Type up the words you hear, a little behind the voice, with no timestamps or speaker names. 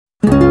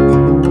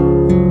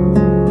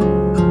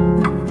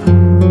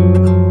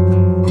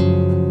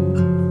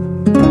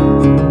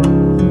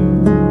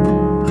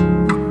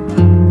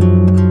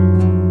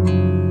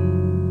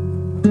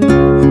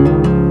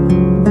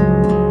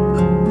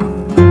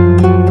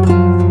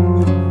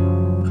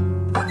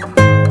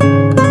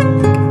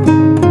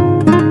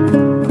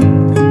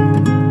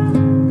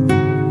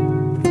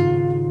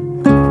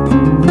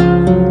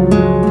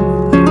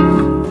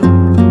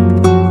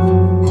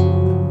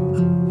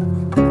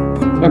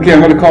Okay,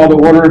 I'm going to call to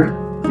order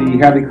the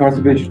Hadley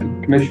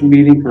Conservation Commission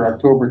meeting for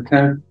October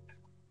 10th,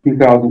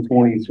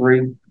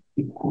 2023.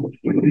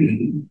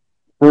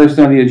 First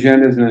on the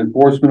agenda is an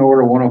enforcement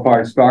order,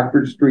 105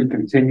 Stockbridge Street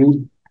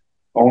continued.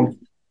 An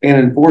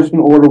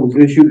enforcement order was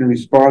issued in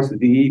response to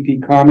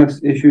DEP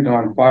comments issued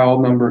on file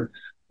number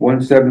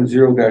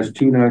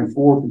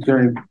 170-294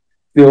 concerning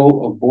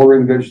fill of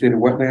bordering vegetated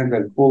wetlands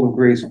at Full and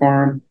Grace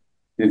Farm.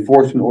 The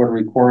enforcement order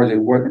requires a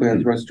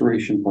wetlands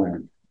restoration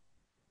plan.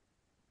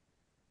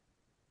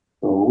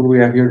 So who do we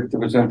have here to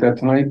present that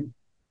tonight?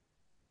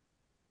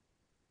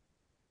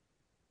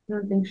 I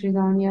don't think she's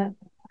on yet.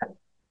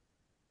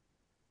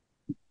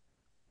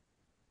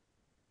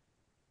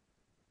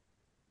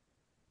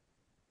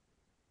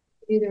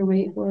 Either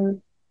wait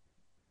for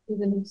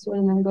the next one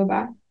and then go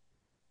back.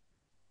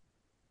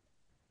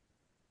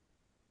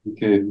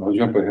 Okay, I'll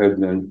jump ahead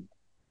then.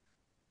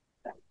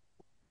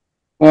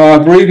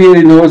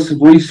 Abbreviated notice of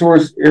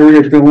resource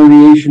area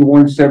delineation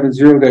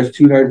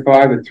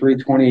 170-295 at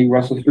 328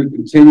 Russell Street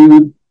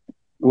continued.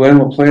 The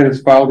land plan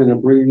has filed an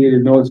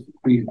abbreviated notice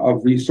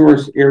of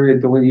resource area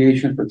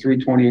delineation for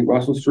 328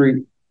 Russell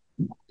Street.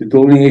 The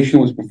delineation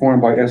was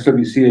performed by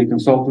SWCA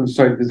consultants.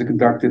 Site visit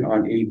conducted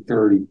on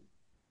 8/30.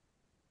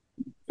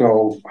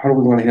 So how do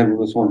we want to handle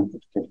this one?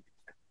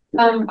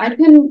 I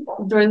can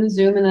join the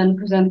Zoom and then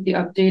present the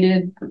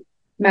updated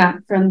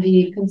map from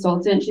the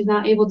consultant. She's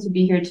not able to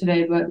be here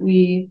today, but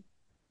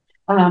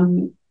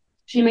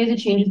she made the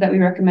changes that we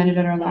recommended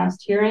at our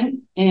last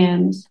hearing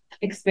and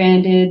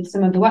expanded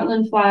some of the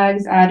wetland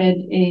flags,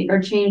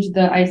 changed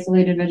the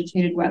isolated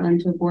vegetated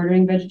wetland to a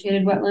bordering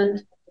vegetated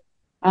wetland.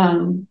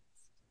 And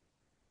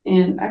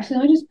actually,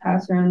 let me just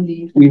pass around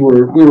the. We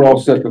were all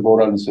set to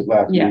vote on this at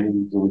last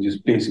meeting. So we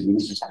just basically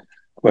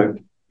but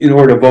in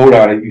order to vote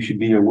on it, you should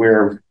be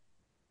aware of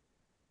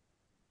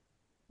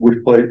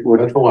which place,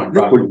 which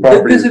property.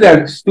 This is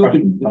that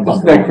stupid, this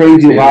is that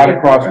crazy lot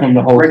across from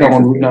the hotel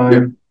on Route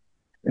 9,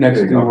 next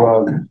to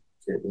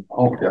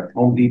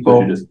Home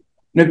Depot.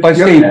 By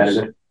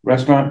Staples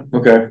restaurant.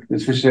 Okay.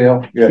 It's for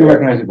sale. Yeah. You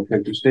recognize it, the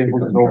picture.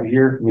 Staples is over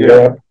here.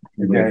 Yeah.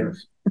 Okay.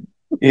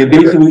 And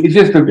basically, it's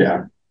just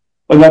an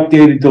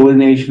updated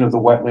delineation of the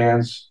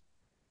wetlands.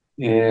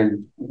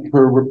 And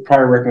per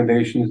prior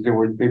recommendations, they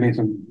made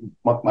some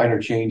minor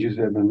changes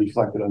that have been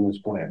reflected on this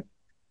plan.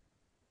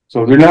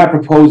 So they're not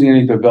proposing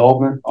any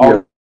development.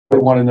 All they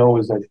want to know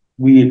is that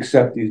we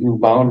accept these new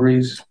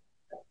boundaries,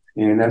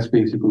 and that's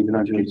basically the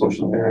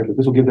non-jurisdictional area. But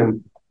this will give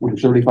them with a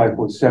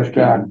 35-foot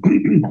setback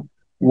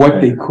what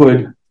they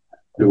could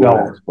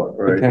develop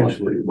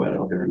potentially.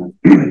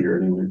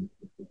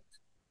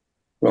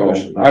 So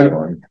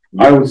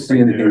I would see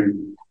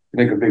anything.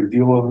 Make a big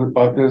deal of it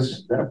about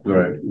this.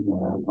 Right.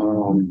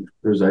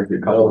 There's actually a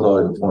couple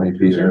of 20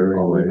 feet there.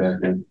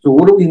 So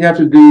what do we have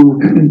to do?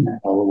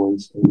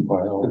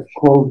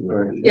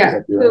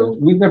 Yeah. So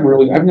I've never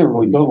really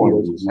done one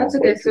of those. That's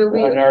okay. So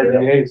an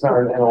RDA, it's not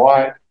an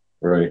NOI.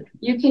 Right.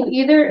 You can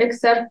either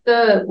accept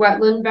the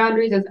wetland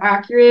boundaries as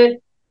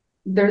accurate.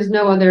 There's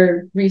no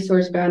other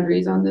resource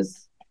boundaries on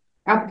this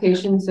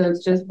application, so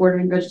it's just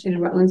bordering vegetated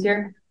wetlands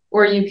here.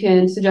 Or you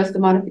can suggest a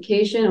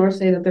modification or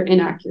say that they're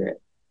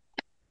inaccurate.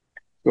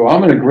 So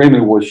I'm in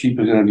agreement with what she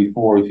presented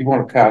before. If you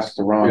want to pass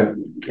it around,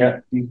 we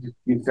got it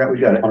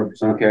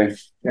 100%. Okay.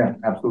 Yeah,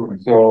 absolutely.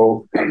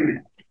 So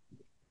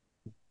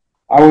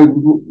I would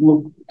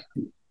look.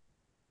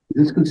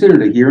 Is this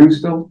considered a hearing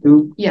still,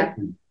 too? Yeah.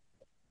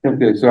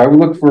 Okay, so I would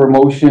look for a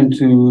motion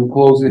to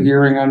close the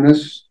hearing on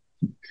this.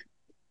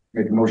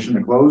 Make a motion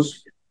to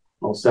close.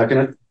 I'll second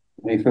it.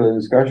 Any further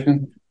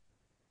discussion?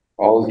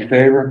 All those in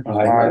favor?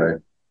 Aye.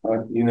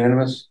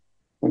 Unanimous.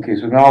 Okay,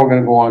 so now we're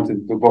going to go on to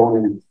the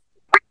voting.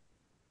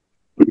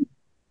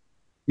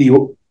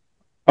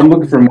 I'm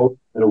looking for a motion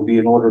that will be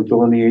an order of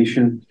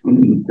delineation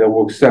that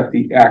will accept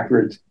the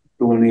accurate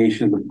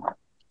delineation of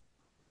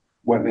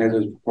wetlands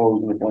as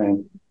proposed in the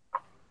plan.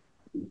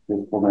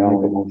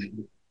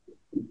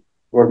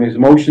 Board makes a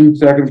motion,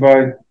 second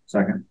by?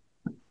 Second.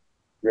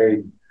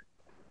 Great.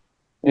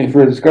 Any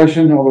further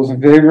discussion? All those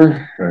in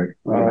favor?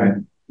 Right.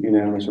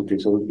 Unanimous. Okay,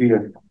 so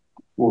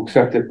we'll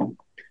accept it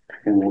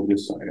and we'll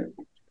just sign it.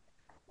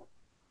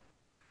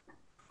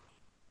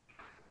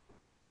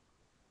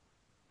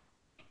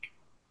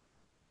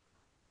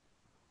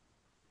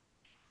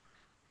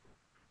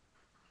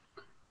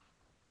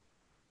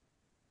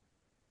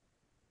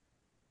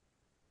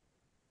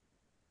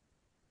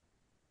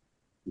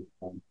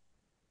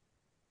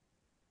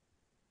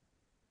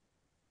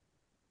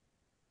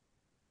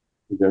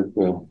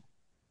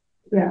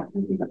 Yeah.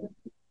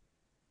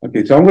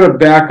 Okay, so I'm going to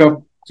back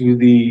up to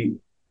the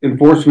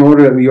enforcement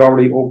order that we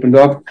already opened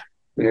up,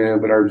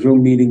 but our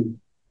Zoom meeting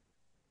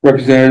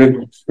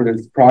representative for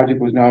this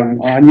project was not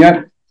on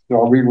yet. So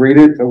I'll reread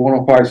it. The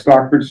 105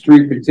 Stockbridge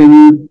Street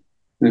continued.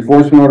 The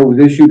enforcement order was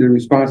issued in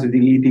response to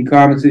the DEP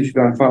comments issued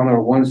on file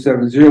number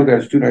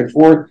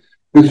 170-294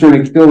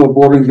 concerning fill of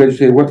bordering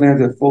vegetated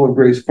wetlands at Full and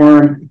Grace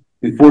Farm.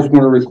 The enforcement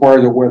order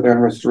requires a wetland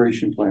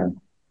restoration plan.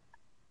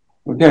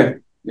 Okay,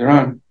 you're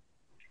on.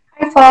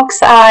 Hi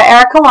folks,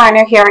 Erica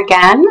Larner here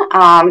again.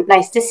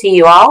 Nice to see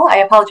you all. I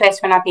apologize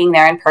for not being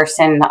there in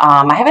person.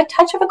 I have a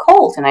touch of a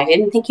cold and I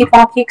didn't think you'd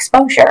want the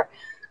exposure.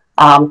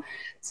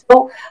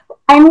 So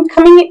I'm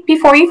coming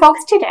before you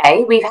folks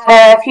today. We've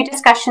had a few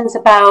discussions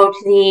about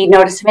the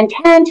notice of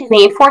intent and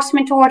the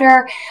enforcement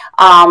order.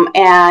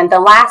 And the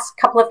last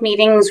couple of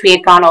meetings, we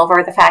had gone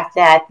over the fact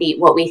that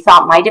what we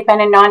thought might have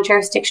been a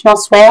non-jurisdictional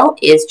swale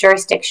is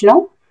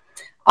jurisdictional.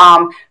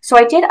 So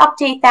I did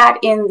update that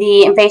in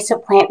the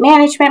invasive plant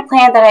management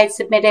plan that I had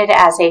submitted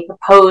as a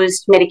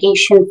proposed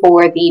mitigation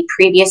for the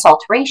previous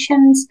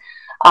alterations.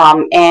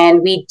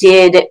 And we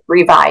did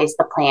revise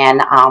the plan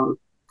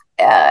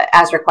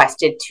as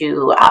requested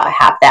to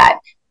have that,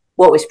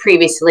 what was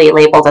previously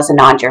labeled as a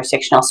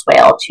non-jurisdictional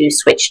swale, to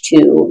switch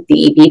to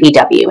the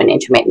BVW, an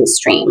intermittent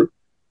stream.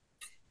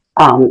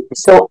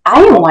 So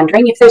I am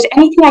wondering if there's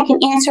anything I can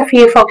answer for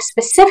you folks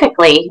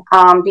specifically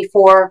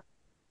before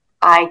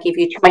I give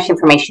you too much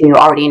information you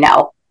already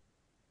know.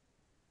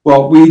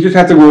 Well, we just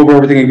have to go over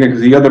everything again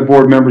because the other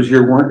board members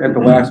here weren't at the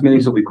last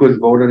meeting, so we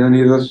couldn't vote on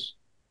any of this.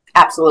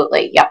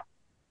 Absolutely, yep.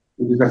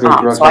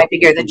 So I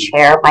figure the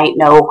chair might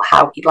know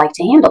how he'd like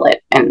to handle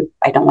it, and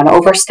I don't want to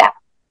overstep.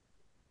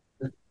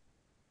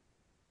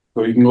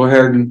 So you can go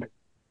ahead and.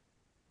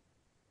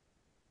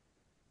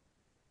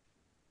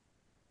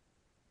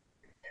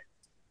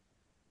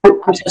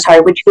 I'm so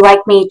sorry, would you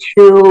like me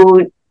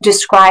to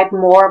describe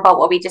more about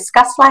what we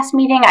discussed last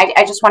meeting?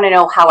 I just want to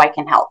know how I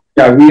can help.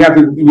 Yeah, we have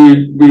to,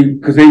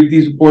 because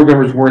these board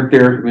members weren't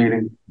there at the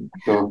meeting.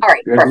 So all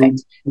right,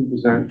 perfect.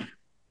 2%.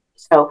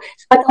 So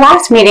at the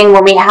last meeting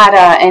when we had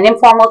an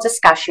informal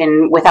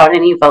discussion without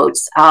any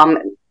votes,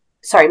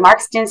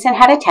 Mark Stinson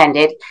had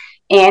attended,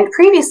 and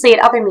previously at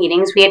other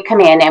meetings we had come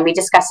in and we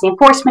discussed the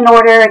enforcement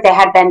order. There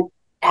had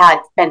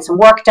been some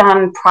work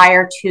done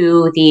prior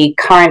to the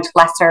current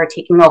lesser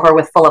taking over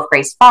with Full of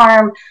Grace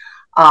Farm.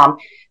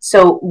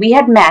 So we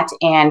had met,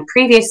 and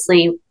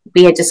previously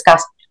we had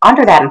discussed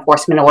under that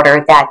enforcement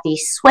order that the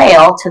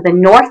swale to the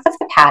north of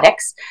the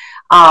paddocks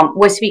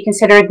was to be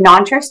considered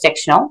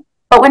non-jurisdictional.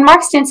 But when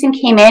Mark Stinson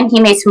came in, he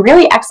made some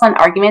really excellent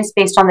arguments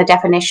based on the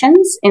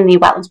definitions in the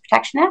Wetlands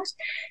Protection Act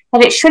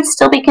that it should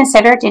still be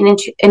considered an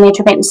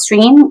intermittent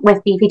stream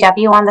with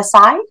BVW on the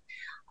side.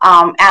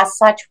 As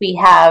such, we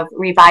have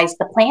revised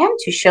the plan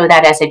to show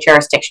that as a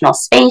jurisdictional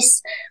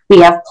space.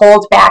 We have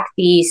pulled back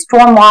the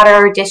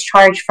stormwater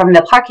discharge from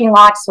the parking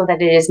lot so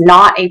that it is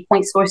not a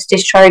point source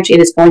discharge.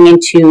 It is going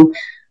into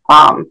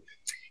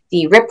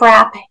the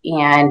riprap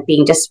and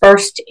being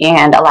dispersed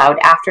and allowed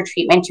after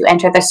treatment to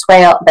enter the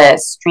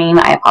stream.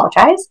 I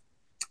apologize.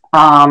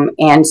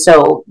 And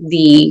so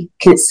the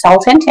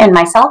consultant and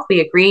myself,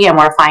 we agree, and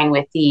we're fine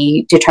with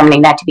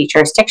determining that to be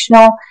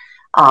jurisdictional.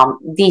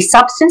 The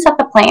substance of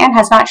the plan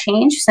has not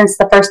changed since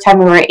the first time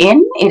we were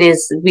in.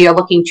 We are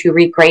looking to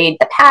regrade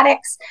the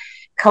paddocks,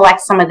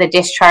 collect some of the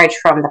discharge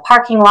from the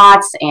parking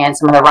lots and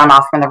some of the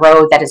runoff from the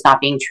road that is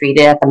not being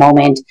treated at the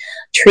moment,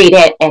 treat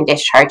it and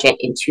discharge it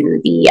into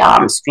the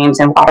streams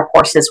and water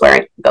courses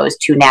where it goes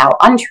to now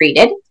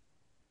untreated.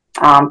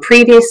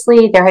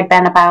 Previously, there had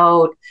been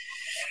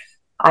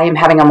I am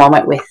having a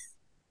moment with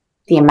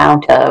the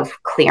amount of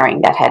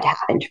clearing that had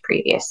happened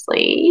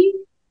previously.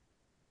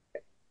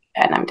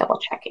 And I'm double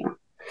checking.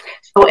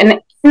 So in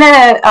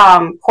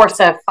the course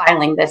of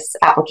filing this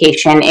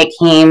application, it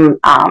came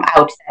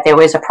out that there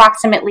was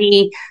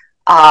approximately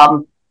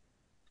about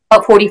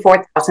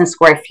 44,000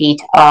 square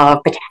feet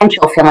of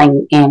potential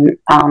filling in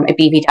a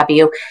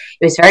BVW.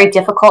 It was very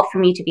difficult for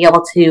me to be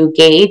able to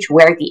gauge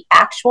where the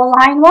actual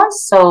line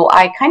was. So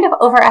I kind of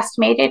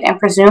overestimated and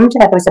presumed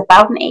that it was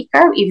about an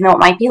acre, even though it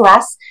might be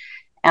less.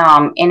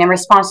 And in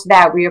response to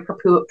that, we are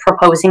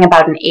proposing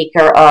about an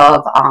acre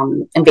of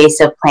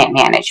invasive plant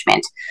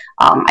management.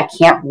 I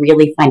can't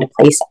really find a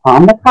place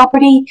on the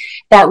property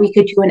that we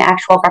could do an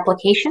actual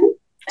replication.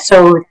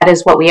 So that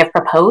is what we have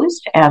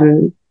proposed.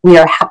 And we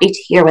are happy to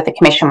hear what the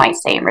commission might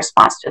say in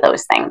response to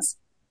those things.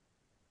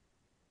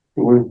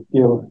 Do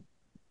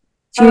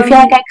you feel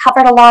like I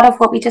covered a lot of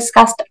what we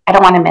discussed? I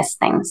don't want to miss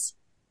things.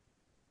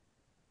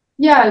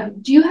 Yeah,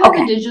 do you have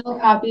a digital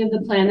copy of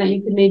the plan that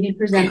you could maybe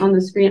present on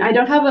the screen? I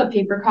don't have a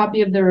paper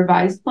copy of the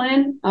revised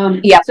plan.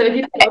 Yeah. So if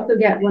you could also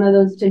get one of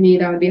those to me,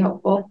 that would be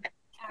helpful.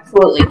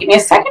 Absolutely. Give me a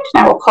second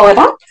and I will pull it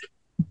up.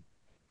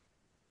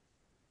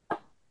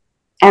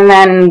 And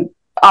then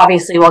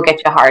obviously we'll get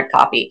you a hard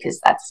copy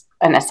because that's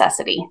a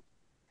necessity.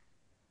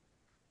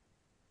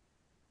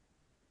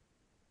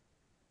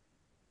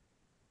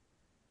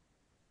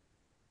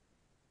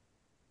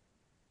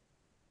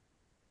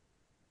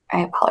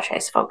 I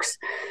apologize, folks.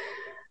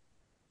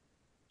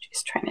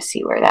 Just trying to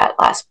see where that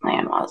last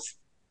plan was.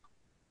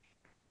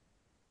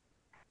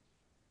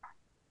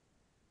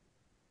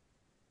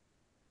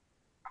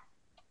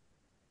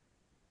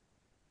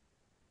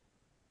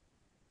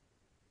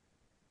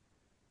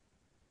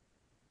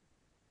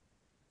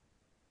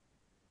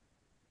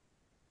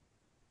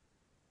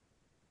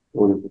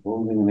 Or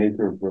proposing an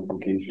acre of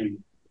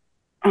replication.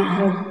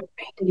 Yeah.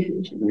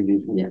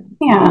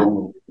 Yeah.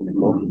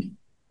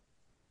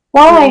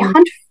 While I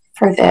hunt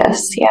for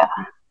this, yeah.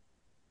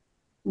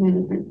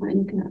 management plan,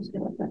 you can ask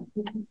about that.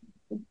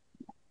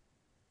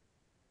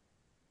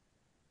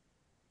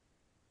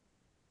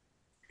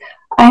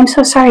 I'm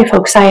so sorry,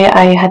 folks.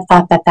 I had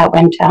thought that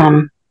went,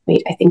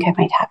 wait, I think I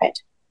might have it.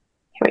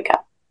 Here we go.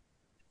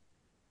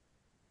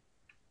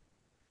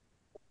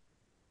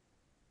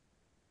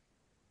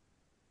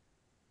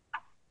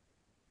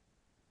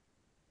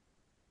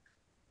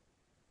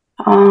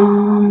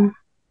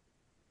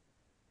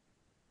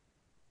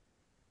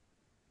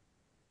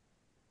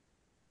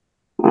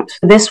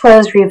 So this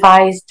was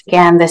revised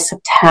again this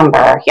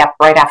September. Yep,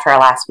 right after our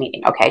last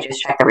meeting. Okay,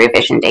 just check the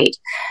revision date.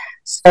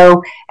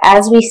 So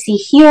as we see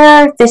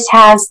here, this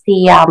has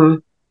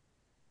the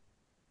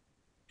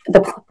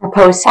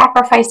proposed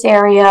sacrifice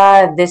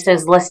area. This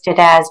is listed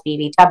as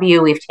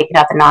BVW. We've taken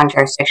out the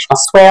non-jurisdictional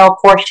swale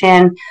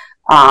portion.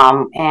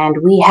 And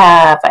we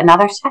have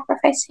another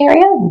sacrifice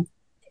area.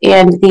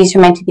 And these are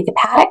meant to be the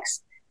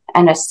paddocks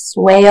and a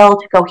swale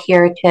to go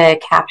here to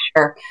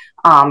capture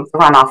the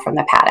runoff from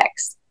the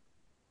paddocks.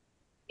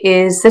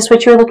 Is this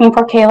what you're looking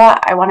for, Kayla?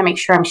 I want to make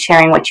sure I'm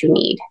sharing what you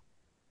need.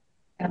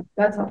 Yeah,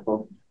 that's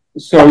helpful.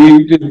 So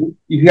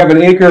you have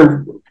an acre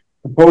of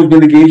proposed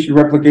mitigation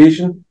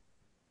replication?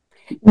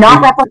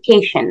 Not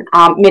replication,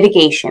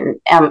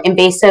 mitigation,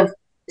 invasive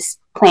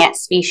plant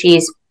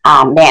species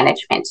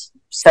management.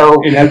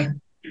 So and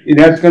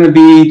that's going to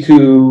be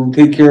to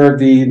take care of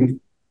the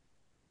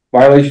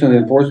violation of the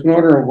enforcement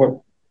order, or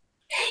what?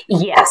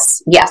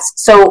 Yes, yes.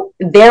 So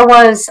there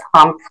was,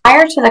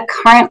 prior to the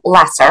current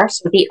lesser,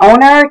 so the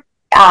owner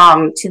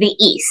to the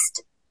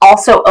east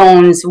also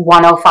owns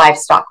 105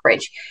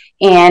 Stockbridge.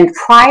 And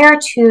prior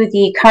to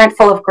the current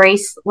Full of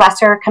Grace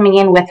lesser coming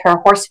in with her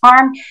horse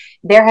farm,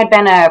 there had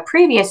been a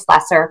previous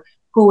lesser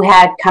who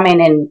had come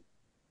in and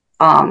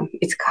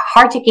it's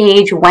hard to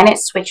gauge when it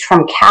switched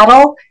from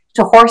cattle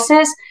to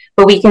horses,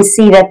 but we can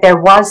see that there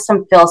was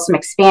some fill, some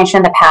expansion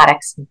of the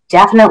paddocks,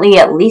 definitely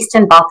at least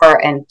in buffer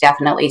and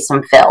definitely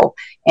some fill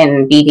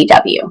in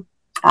BVW.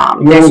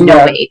 There's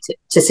no way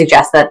to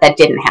suggest that that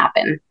didn't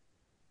happen.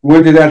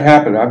 When did that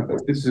happen?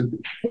 This is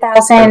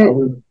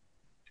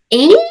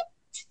 2008?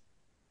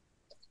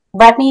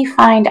 Let me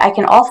find, I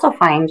can also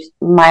find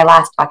my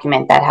last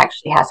document that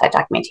actually has that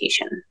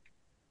documentation.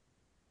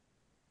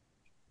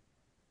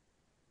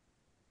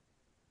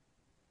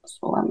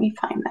 So let me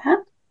find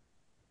that.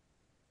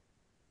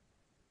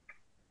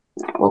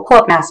 We'll pull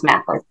up Mass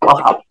Map, or will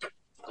help.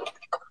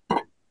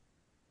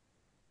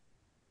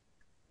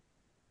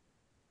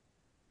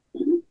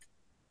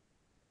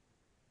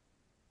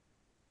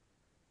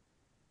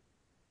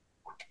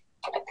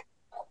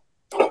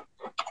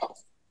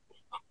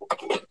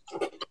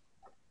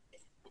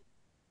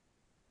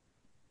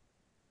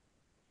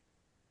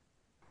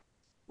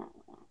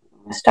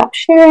 Stop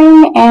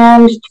sharing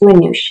and do a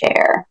new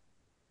share.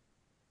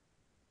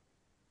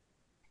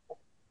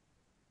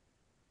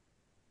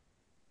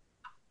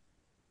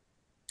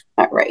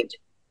 All right.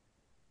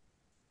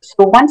 So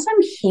once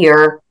I'm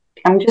here,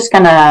 I'm just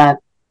going to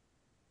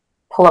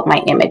pull up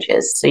my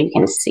images so you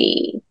can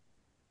see.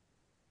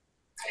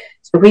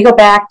 So if we go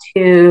back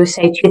to,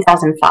 say,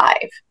 2005,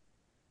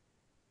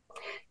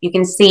 you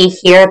can see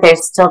here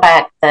there's still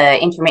the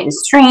intermittent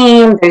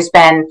stream. There's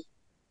been,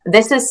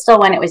 this is still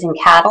when it was in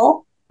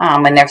cattle,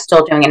 when they're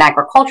still doing an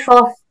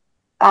agricultural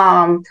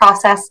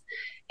process.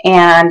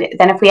 And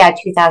then if we add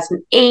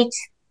 2008,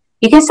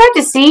 you can start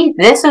to see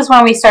this is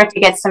when we start to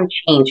get some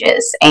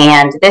changes.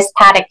 And this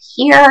paddock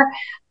here,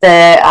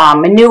 the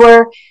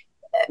manure,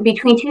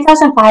 between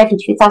 2005 and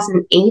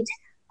 2008,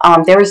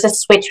 there was a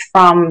switch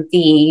from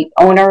the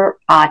owner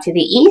to the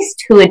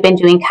east who had been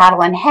doing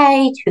cattle and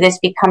hay to this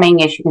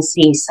becoming, as you can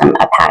see,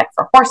 a paddock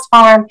for horse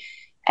farm.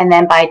 And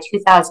then by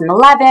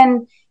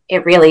 2011,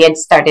 it really had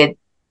started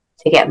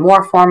to get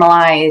more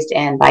formalized.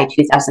 And by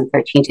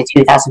 2013 to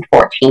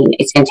 2014,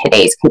 it's in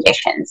today's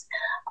conditions.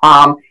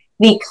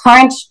 The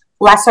current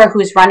lesser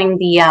who's running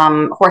the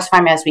horse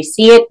farm as we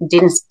see it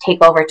didn't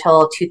take over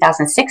till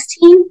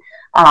 2016,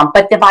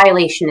 but the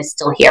violation is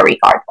still here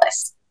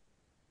regardless.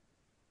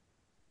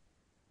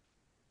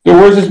 So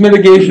where's this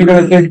mitigation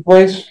going to take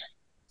place?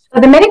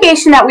 So the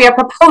mitigation that we are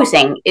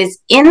proposing is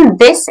in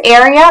this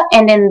area,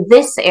 and in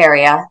this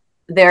area,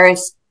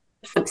 there's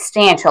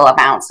substantial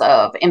amounts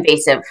of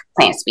invasive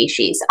plant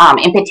species.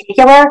 In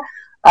particular,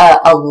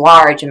 a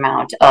large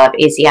amount of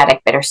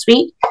Asiatic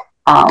bittersweet,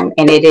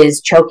 and it is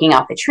choking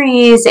out the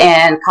trees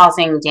and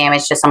causing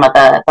damage to some of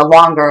the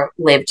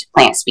longer-lived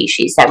plant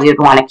species that we would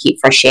want to keep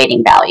for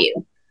shading value.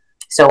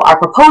 So our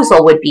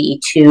proposal would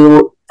be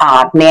to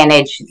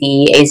manage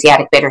the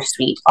Asiatic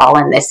bittersweet all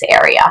in this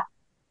area.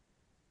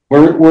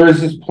 Where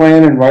is this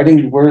plan in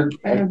writing?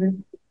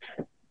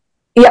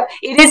 Yeah,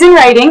 it is in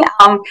writing,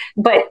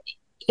 but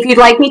if you'd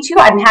like me to,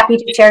 I'm happy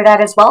to share that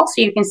as well,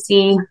 so you can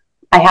see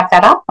I have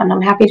that up, and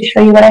I'm happy to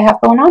show you what I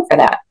have going on for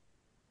that.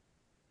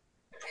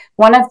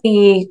 One of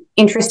the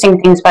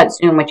interesting things about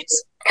Zoom, which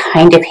is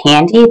kind of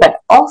handy, but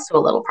also a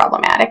little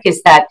problematic,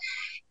 is that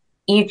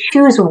you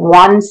choose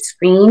one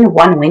screen,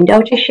 one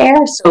window to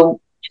share. So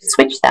to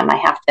switch them, I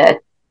have to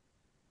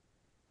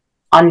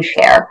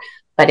unshare,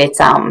 but it's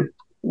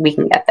we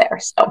can get there.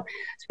 So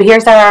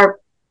here's our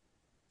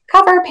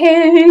cover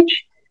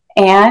page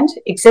and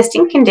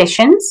existing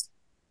conditions.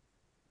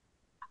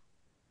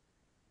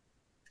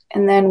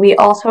 And then we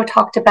also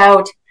talked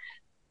about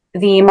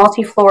the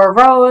multi-floor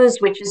rows,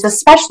 which is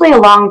especially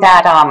along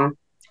that,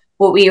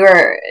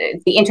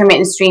 the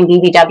intermittent stream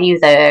BBW,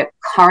 the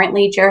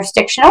currently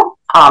jurisdictional.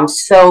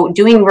 So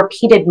doing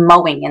repeated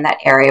mowing in that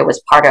area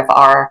was part of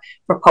our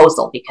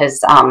proposal,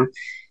 because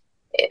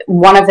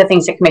one of the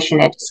things the commission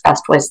had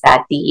discussed was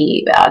that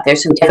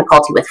there's some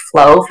difficulty with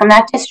flow from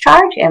that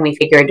discharge, and we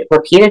figured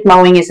repeated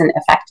mowing is an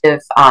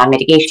effective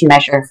mitigation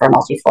measure for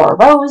multi-floor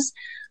rows,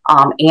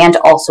 and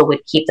also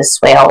would keep the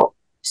swale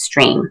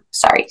stream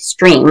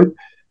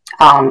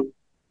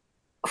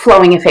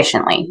flowing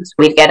efficiently. So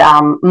we'd get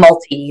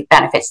multi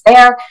benefits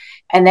there.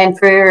 And then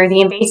for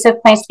the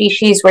invasive plant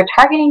species, we're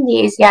targeting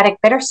the Asiatic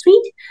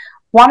bittersweet.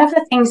 One of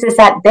the things is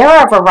that there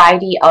are a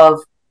variety of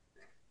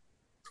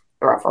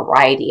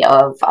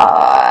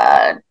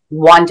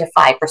 1 to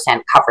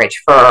 5%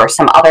 coverage for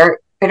some other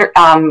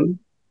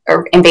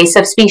or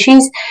invasive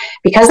species.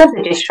 Because of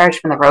the discharge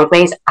from the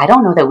roadways, I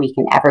don't know that we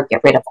can ever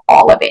get rid of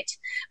all of it,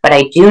 but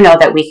I do know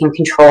that we can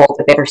control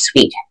the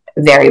bittersweet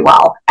very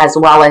well as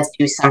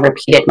do some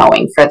repeated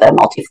mowing for the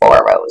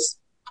multi-floor rows.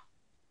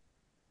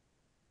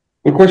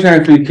 The question I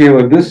have for you,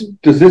 Kayla,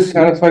 does this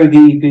satisfy the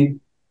DEP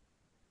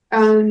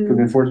for the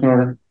enforcement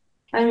order?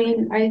 I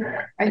mean, I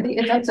think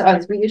it's up to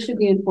us. We issued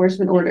the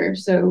enforcement order,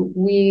 so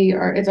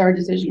it's our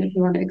decision if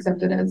we want to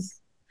accept it as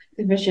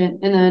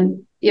sufficient. And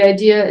then the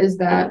idea is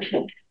that,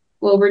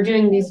 well, we're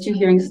doing these two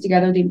hearings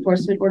together, the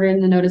enforcement order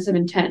and the notice of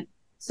intent.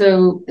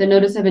 So the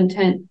notice of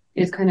intent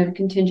is kind of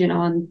contingent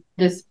on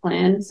this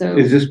plan. So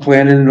is this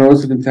plan in the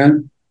notice of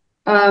intent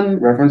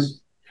reference?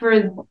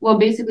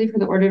 Basically for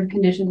the order of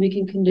conditions, we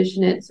can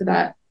condition it so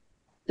that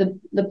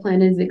the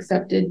plan is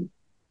accepted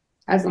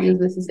as long as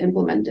this is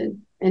implemented,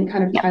 and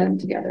kind of tie them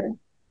together.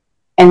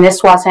 And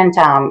this wasn't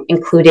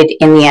included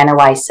in the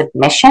NOI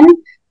submission,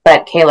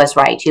 but Kayla's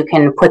right. You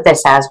can put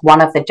this as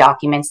one of the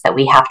documents that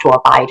we have to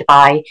abide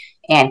by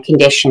and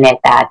condition it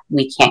that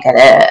we can't get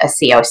a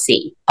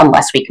COC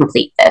unless we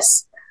complete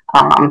this.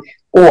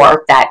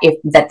 Or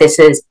that this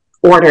is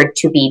ordered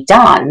to be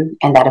done,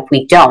 and that if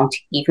we don't,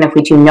 even if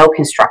we do no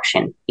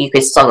construction, you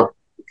could still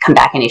come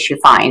back and issue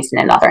fines in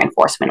another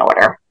enforcement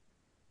order.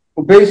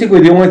 Well,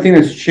 basically, the only thing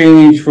that's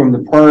changed from the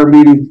prior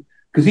meeting,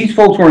 because these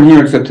folks weren't here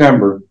in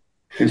September.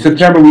 In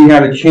September, we had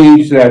to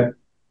change that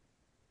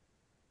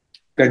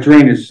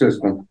drainage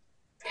system.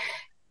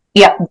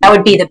 Yep, that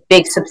would be the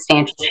big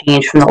substantial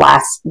change from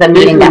the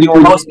meeting that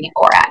most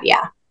people were at.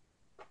 Yeah.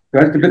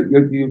 That's the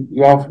bit.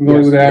 You all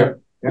familiar with that?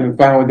 And I'm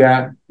fine with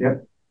that.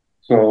 Yep.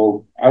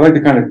 So I like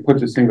to kind of put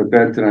this thing to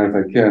bed tonight if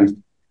I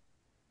can.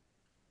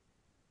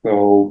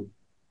 So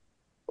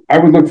I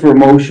would look for a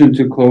motion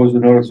to close the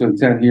notice of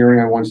intent hearing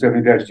on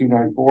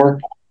 170-294.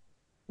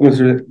 Unless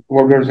the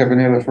board members have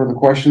any other further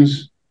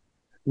questions.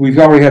 We've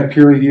already had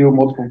peer review,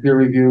 multiple peer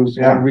reviews.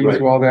 Yeah, read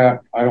through all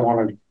that. I don't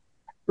want to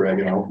drag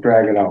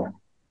it out.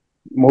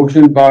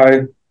 Motion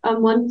by.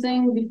 One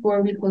thing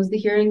before we close the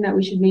hearing that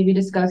we should maybe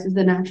discuss is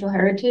the natural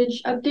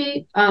heritage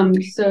update.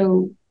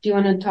 So do you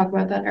want to talk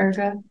about that,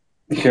 Erica?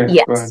 Okay,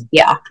 yes.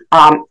 Yeah.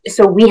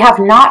 So we have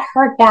not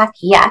heard back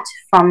yet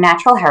from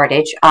Natural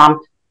Heritage.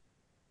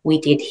 We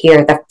did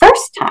hear the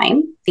first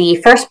time. The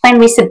first plan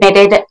we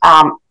submitted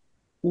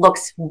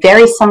looks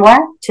very similar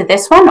to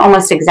this one,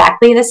 almost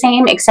exactly the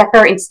same, except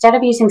for instead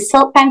of using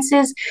silt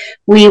fences,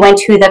 we went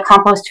to the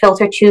compost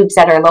filter tubes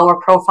that are lower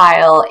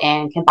profile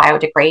and can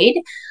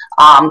biodegrade,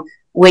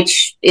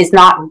 which is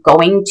not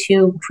going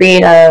to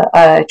create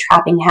a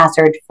trapping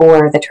hazard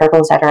for the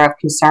turtles that are of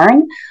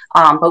concern.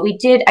 But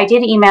I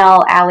did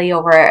email Allie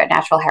over at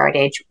Natural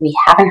Heritage. We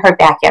haven't heard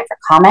back yet for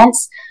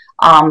comments.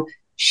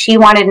 She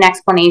wanted an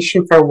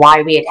explanation for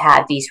why we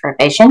had these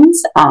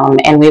revisions.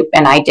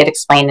 And I did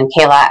explain, and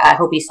Kayla, I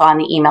hope you saw in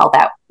the email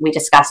that we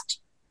discussed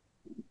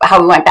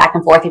how we went back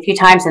and forth a few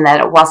times, and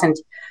that it wasn't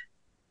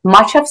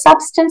much of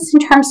substance in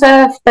terms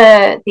of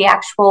the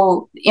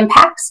actual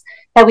impacts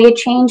that we had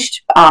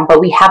changed, but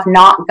we have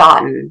not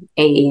gotten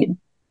a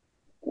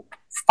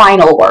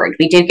final word.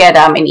 We did get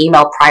an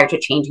email prior to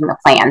changing the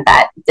plan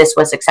that this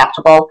was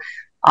acceptable,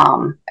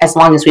 as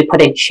long as we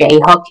put a J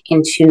hook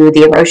into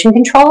the erosion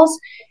controls,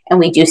 and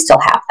we do still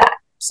have that.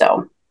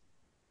 So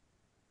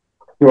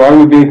I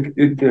would make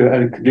it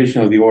a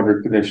condition of the order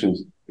of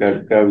conditions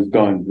that was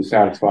done to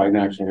satisfy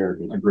National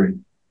Heritage. Agreed.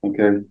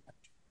 Okay.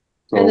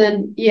 So, and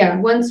then, yeah,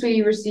 once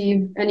we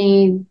receive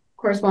any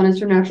correspondence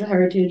from Natural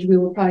Heritage, we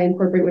will probably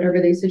incorporate whatever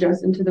they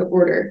suggest into the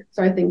order.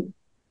 So I think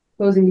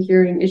closing the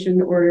hearing, issuing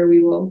the order,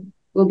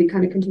 will be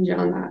kind of contingent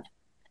on that.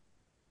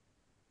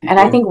 And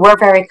I think we're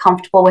very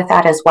comfortable with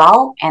that as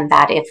well. And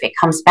that if it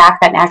comes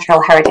back that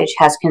Natural Heritage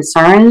has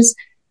concerns,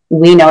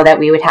 we know that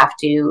we would have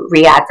to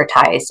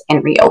re-advertise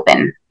and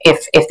reopen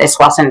if this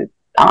wasn't,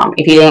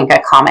 if you didn't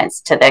get comments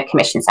to the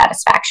commission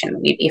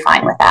satisfaction, we'd be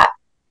fine with that.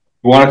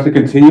 You want us to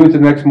continue it to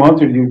next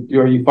month, or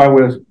are you fine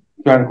with us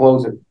trying to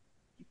close it?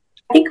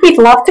 I think we'd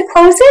love to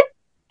close it,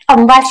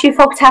 unless you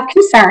folks have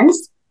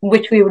concerns.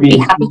 which we would be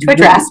happy to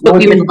address, but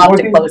we would love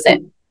to close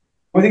it.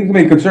 I think the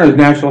main concern is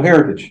national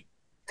heritage.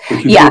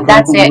 Yeah,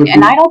 that's it.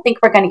 And I don't think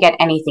we're going to get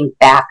anything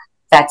back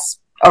that's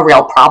a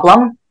real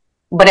problem.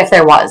 But if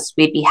there was,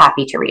 we'd be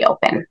happy to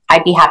reopen.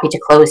 I'd be happy to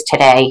close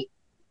today.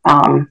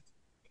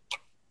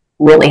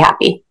 Really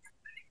happy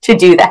to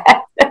do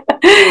that.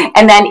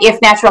 And then if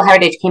Natural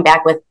Heritage came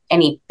back with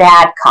any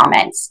bad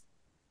comments,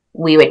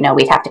 we would know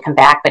we'd have to come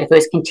back. But if it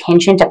was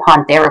contingent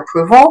upon their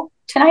approval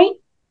tonight,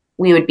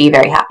 we would be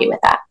very happy with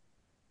that.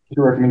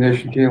 Your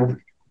recommendation, Kayla?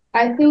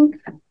 I think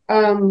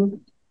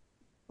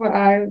what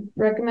I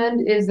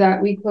recommend is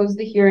that we close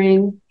the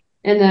hearing,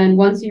 and then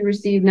once you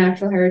receive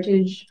Natural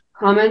Heritage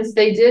comments,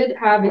 they did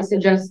have a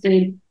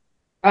suggested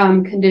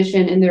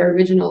condition in their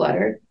original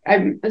letter.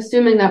 I'm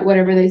assuming that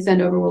whatever they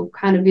send over will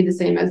kind of be the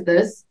same as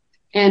this,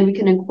 and we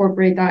can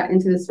incorporate that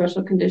into the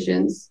special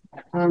conditions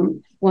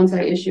once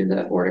I issue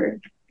the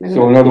order.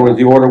 So in other words,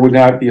 the order would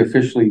not be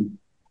officially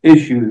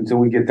issued until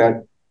we get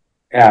that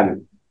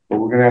added. But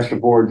we're going to ask the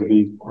board to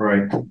be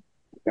right. I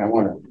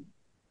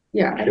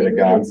think we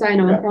can sign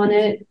off on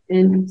it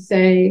and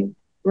say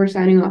we're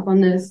signing off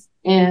on this,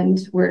 and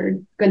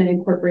we're going to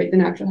incorporate the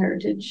Natural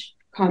Heritage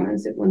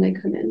comments when they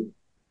come in,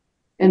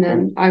 and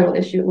then I will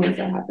issue it once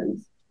that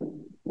happens.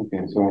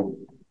 Okay, so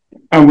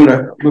I'm going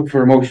to look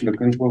for a motion to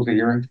close the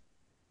hearing.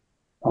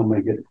 I'll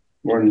make it.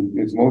 Gordon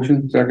makes a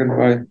motion, second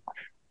by.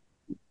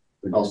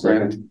 I'll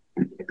second.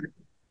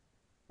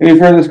 Any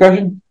further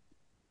discussion?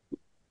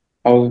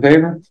 All in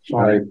favor?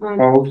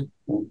 Opposed?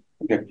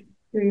 Okay.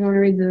 Do you want to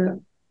read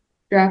the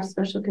draft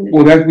special conditions?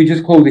 Well, that we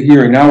just closed the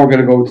hearing. Now we're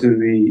going to go to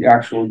the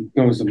actual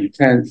notice of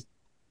intent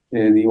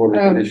and the order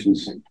of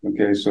conditions.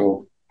 Okay,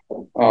 so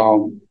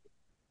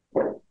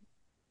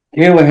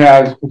Kayla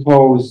has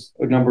proposed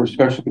a number of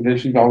special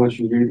conditions. I'll let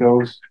you read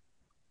those.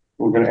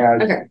 We're going to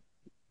add. Okay.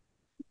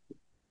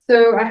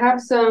 So I have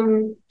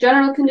some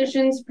general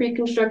conditions,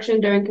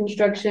 pre-construction, during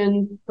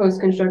construction,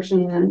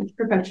 post-construction, and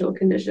perpetual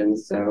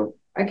conditions. So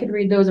I could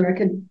read those, or I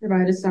could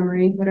provide a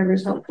summary, whatever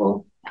is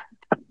helpful.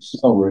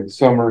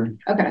 Summary.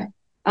 Okay.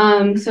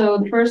 So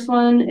the first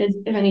one is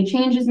if any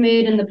changes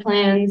made in the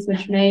plans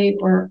which may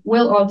or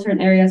will alter an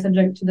area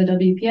subject to the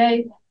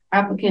WPA,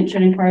 applicant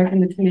should inquire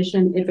from the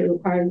commission if it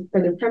requires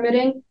further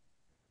permitting.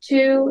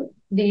 2,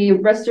 the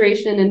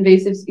restoration and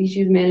invasive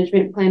species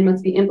management plan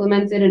must be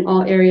implemented in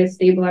all areas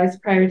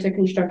stabilized prior to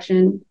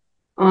construction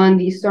on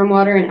the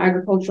stormwater and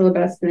agricultural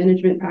best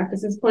management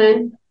practices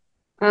plan.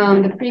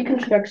 The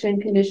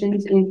pre-construction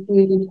conditions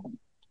include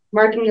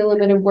marking the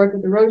limit of work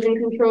with erosion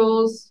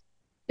controls,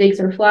 stakes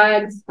or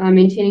flags,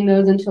 maintaining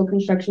those until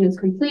construction is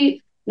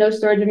complete, no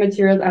storage of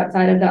materials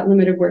outside of that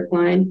limit of work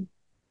line.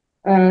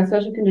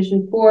 Special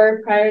condition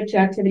 4, prior to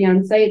activity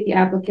on site, the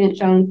applicant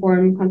shall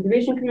inform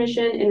Conservation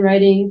Commission in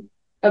writing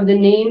of the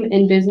name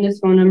and business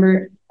phone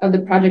number of the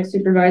project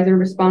supervisor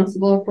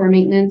responsible for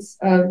maintenance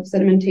of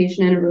sedimentation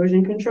and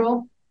erosion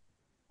control.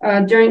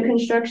 During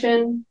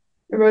construction,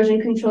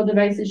 erosion control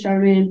devices shall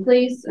remain in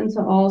place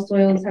until all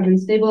soils have been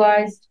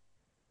stabilized.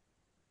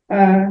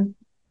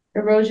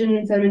 Erosion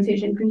and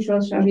sedimentation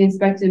control shall be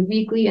inspected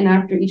weekly and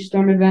after each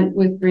storm event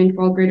with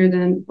rainfall greater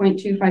than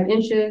 0.25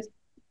 inches.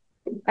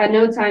 At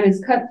no time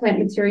is cut plant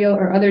material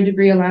or other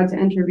debris allowed to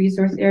enter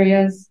resource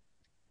areas.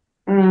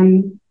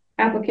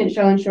 Applicant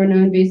shall ensure no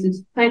invasive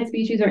plant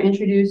species are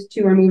introduced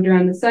to or moved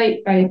around the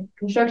site by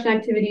construction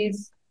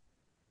activities.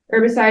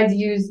 Herbicides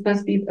used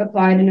must be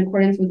applied in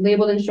accordance with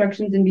labeled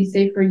instructions and be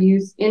safe for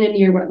use in and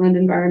near wetland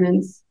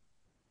environments.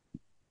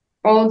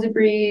 All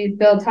debris,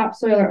 built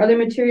topsoil, or other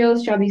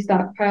materials shall be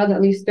stockpiled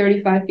at least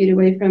 35 feet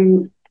away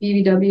from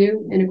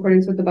BVW in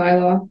accordance with the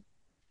bylaw,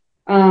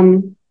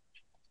 and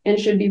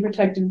should be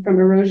protected from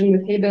erosion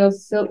with hay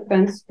bales, silt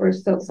fence, or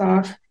silt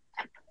sock.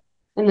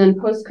 And then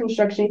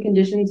post-construction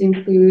conditions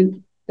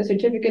include the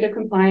certificate of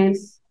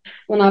compliance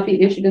will not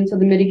be issued until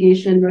the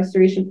mitigation and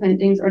restoration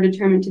plantings are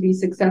determined to be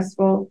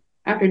successful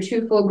after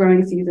 2 full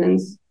growing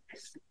seasons.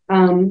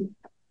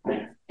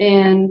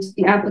 And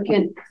the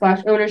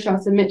applicant/owner shall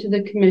submit to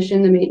the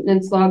commission the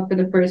maintenance log for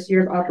the first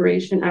year of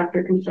operation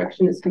after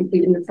construction is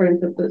complete in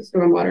accordance with the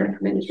stormwater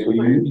management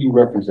plan. So you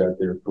referenced that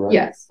there, correct?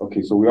 Yes.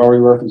 Okay, so we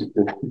already referenced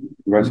the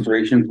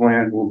restoration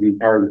plan will be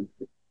part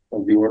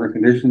of the order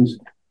conditions,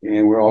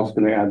 and we're also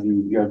going to add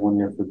you have one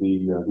here for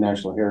the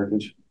national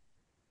heritage.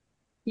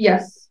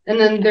 Yes, and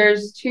then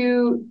there's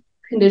 2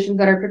 conditions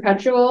that are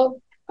perpetual.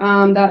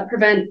 That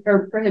prevent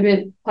or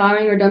prohibit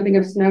plowing or dumping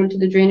of snow into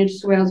the drainage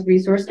swales,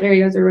 resource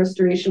areas, or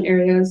restoration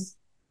areas.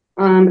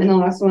 And the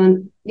last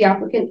one, the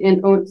applicant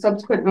and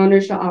subsequent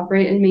owners shall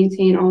operate and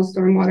maintain all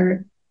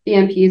stormwater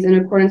BMPs in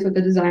accordance with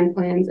the design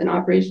plans and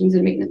operations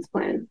and maintenance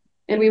plan.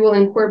 And we will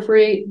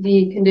incorporate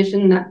the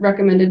condition that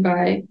recommended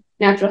by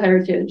Natural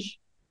Heritage.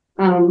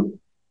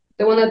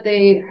 The one that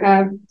they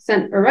have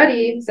sent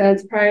already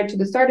says prior to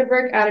the start of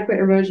work, adequate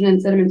erosion and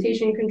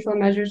sedimentation control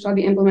measures shall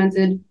be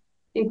implemented,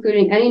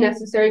 including any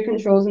necessary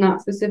controls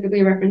not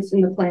specifically referenced in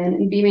the plan,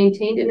 and be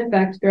maintained in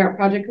effect throughout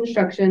project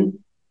construction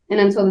and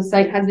until the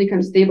site has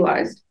become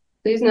stabilized.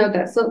 Please note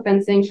that silt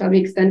fencing shall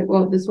be extended.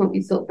 Well, this won't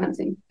be silt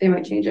fencing. They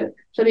might change it.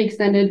 Shall be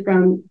extended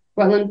from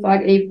wetland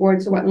flag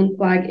A4 to wetland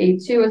flag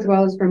A2, as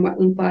well as from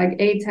wetland flag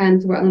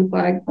A10 to wetland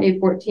flag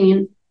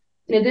A14.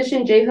 In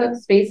addition,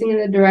 J-hooks spacing in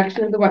the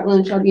direction of the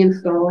wetland shall be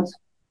installed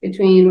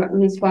between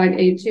wetlands flag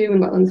A2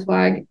 and wetlands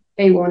flag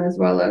A1, as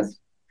well as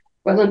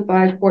wetland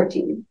flag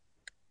 14.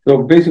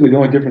 So basically, the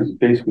only difference is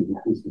basically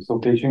is the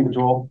siltation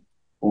control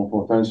from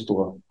a fence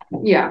to a.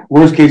 Yeah.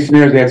 Worst case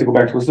scenario, they have to go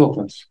back to a silt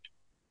fence.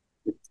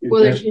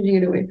 Well, they're changing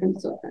it away from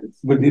silt fence.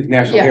 With the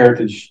National Yeah.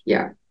 Heritage.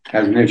 Yeah.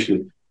 As an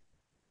issue.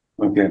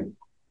 Okay.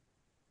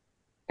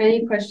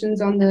 Any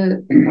questions on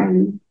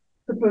the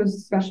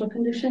proposed special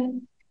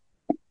condition?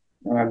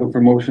 I look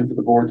for motion for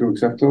the board to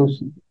accept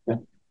those. Yeah.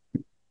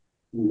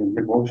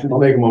 Make a motion. I'll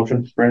make a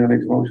motion. Brandon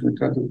makes a motion to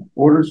accept the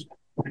orders.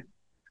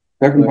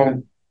 Second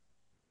one.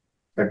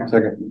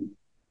 Second.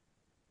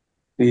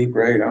 Steve,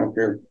 great, I don't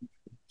care.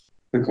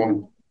 Pick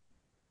one.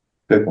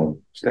 Pick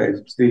one.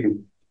 Steve.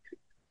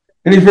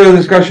 Any further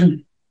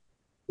discussion?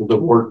 Is the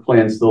work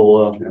plan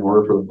still in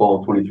order for the fall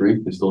of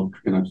 23? They're still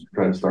gonna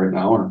try to start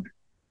now, or?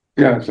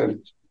 Yeah, so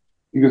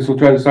you guys will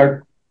try to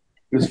start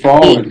this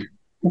fall. And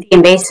The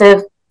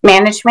invasive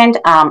management,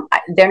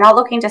 they're not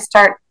looking to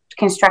start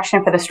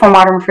construction for the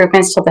stormwater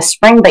improvements till the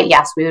spring, but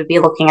yes, we would be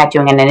looking at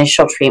doing an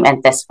initial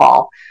treatment this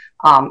fall.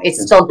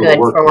 It's still good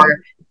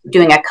for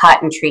doing a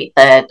cut and treat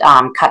the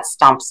cut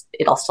stumps.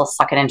 It'll still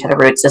suck it into the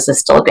roots. This is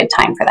still a good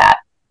time for that.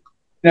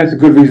 that's a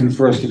good reason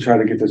for us to try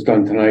to get this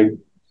done tonight.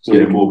 So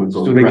Get it moving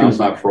so the ground's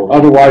not frozen.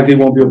 Otherwise, they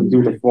won't be able to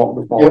do the fall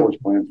work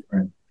plan.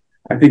 Right.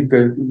 I think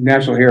the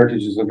National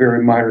Heritage is a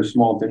very minor,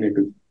 small thing that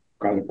could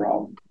cause a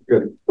problem.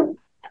 Good.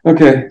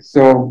 Okay,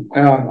 so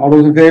all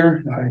those in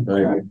favor?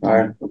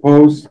 Aye.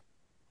 Opposed?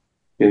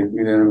 Okay,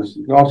 unanimous.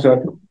 All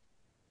set.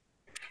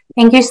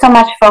 Thank you so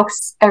much,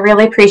 folks. I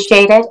really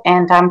appreciate it.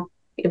 And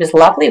it was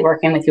lovely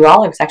working with you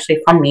all. It was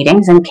actually fun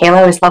meetings. And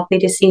Kayla, it was lovely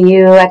to see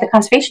you at the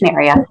conservation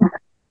area.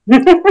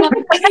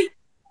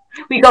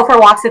 We go for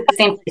walks at the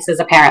same places,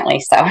 apparently.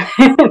 So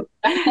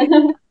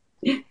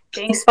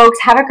thanks, folks.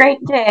 Have a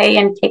great day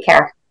and take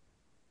care.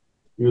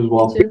 You as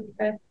well.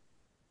 Okay.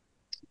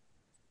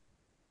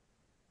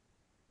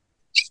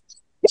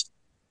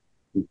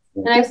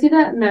 And I see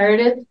that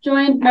Meredith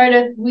joined.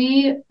 Meredith,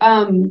 we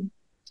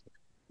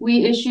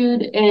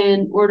issued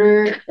an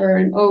order or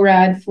an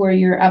ORAD for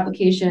your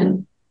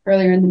application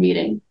earlier in the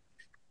meeting,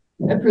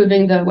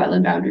 approving the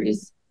wetland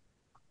boundaries.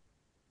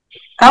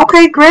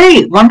 Okay,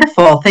 great.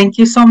 Wonderful. Thank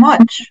you so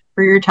much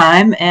for your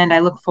time. And I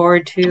look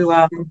forward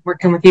to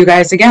working with you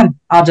guys again.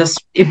 I'll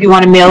just, if you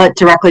want to mail it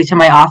directly to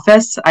my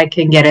office, I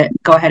can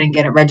go ahead and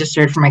get it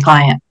registered for my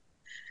client.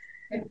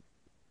 Okay.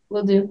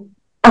 Will do.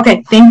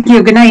 Okay, thank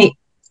you. Good night.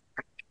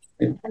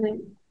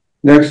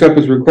 Next up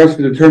is request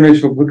for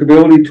determination of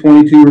applicability,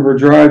 22 River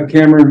Drive,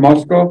 Cameron,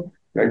 Musco.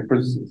 Did I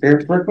say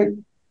it correctly?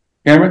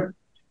 Cameron?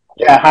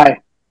 Yeah, hi. Is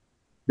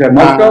that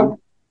Musco?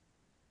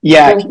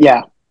 Yeah.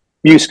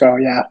 Musco,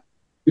 yeah.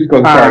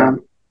 Musco, sorry.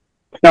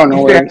 No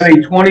worries.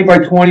 A 20 by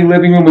 20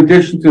 living room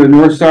addition to the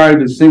north side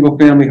of the single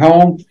family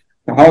home.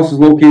 The house is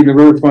located in the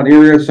riverfront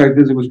area. Site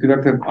visit was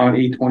conducted on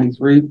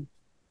 8/23.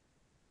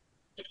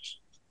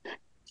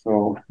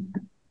 So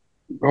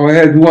go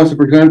ahead. Who wants to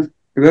present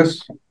for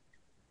this?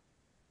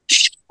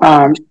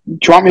 Do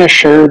you want me to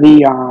share the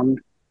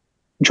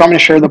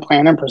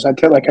plan and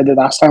present it like I did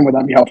last time? Would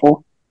that be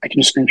helpful? I can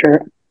just screen share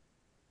it.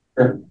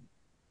 Sure.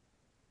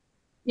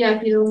 Yeah,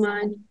 if you don't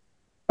mind.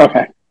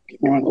 Okay.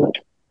 Give me 1 minute.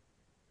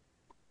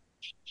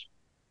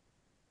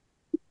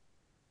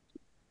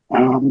 I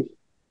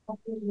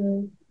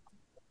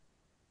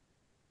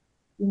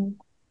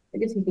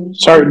guess you can.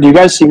 Sorry, do you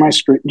guys see my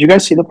screen? Do you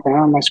guys see the plan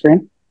on my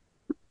screen?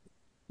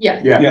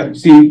 Yeah. Yeah.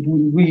 See,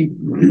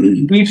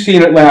 we've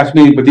seen it last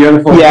meeting, but the other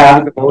folks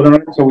have to vote on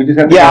it, so we just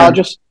have to.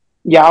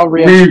 I'll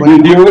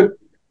re-explain. Review it.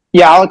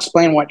 Yeah, I'll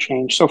explain what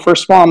changed. So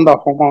first of all, I'm the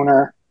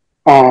homeowner.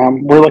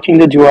 We're looking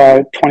to do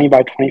a 20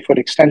 by 20 foot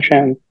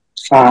extension.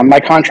 My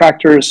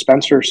contractor is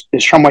Spencer, is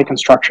Shumway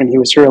Construction. He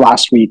was here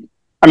last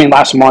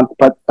month,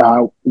 but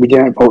we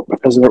didn't vote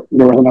because there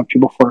wasn't enough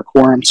people for a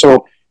quorum.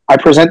 So I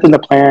presented the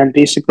plan.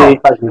 Basically,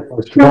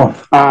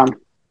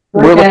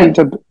 we're looking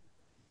to.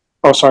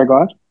 Oh, sorry. Go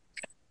ahead.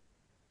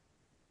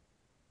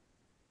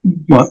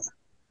 What?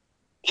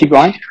 Keep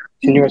going.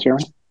 Can you guys hear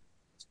me?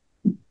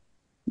 I'm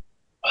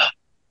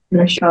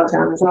going to show it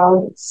down as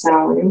well.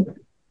 Salary.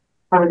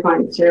 I'm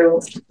going through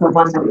the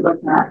one that we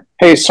looked at.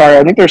 Hey, sorry.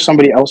 I think there's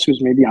somebody else who's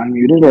maybe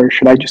unmuted, or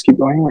should I just keep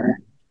going? Or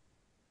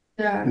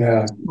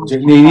Yeah.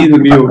 You need the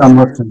mute. I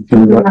was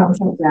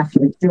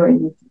actually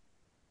doing.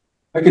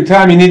 Like a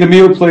time, you need the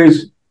mute,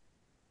 please.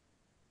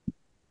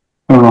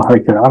 I don't know how to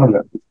get out of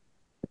it.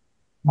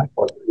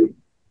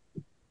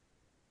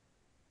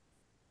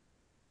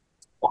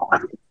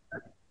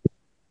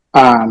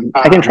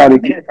 I can try to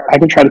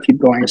keep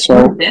going.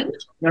 So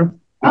There's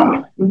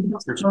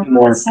two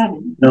more.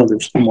 No,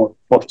 there's two more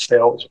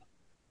sales.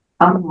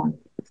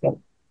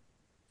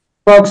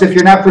 Folks, if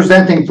you're not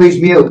presenting,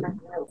 please mute.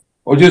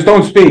 Or just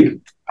don't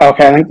speak.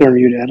 okay, I think they're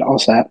muted. All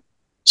set.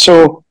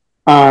 So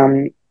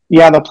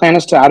the plan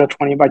is to add a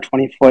 20 by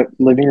 20 foot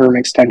living room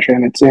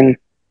extension. It's in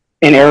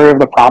an area of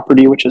the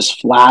property which is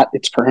flat.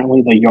 It's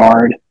currently the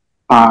yard.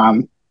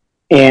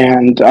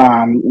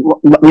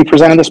 We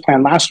presented this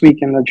plan last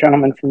week, and the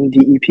gentleman from the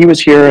DEP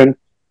was here, and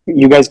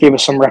you guys gave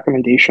us some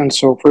recommendations.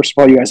 So first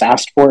of all, you guys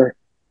asked for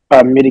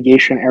a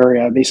mitigation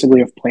area,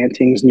 basically of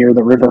plantings near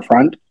the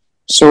riverfront.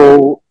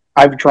 So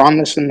I've drawn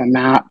this in the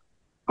map.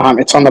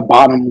 It's on the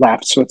bottom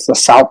left, so it's the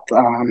south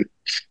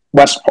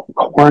west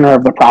corner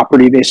of the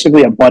property,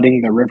 basically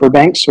abutting the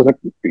riverbank. So that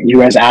you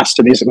guys asked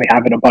to basically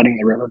have it abutting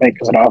the riverbank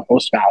because it'll have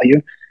most value.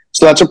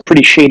 So that's a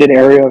pretty shaded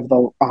area of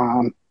the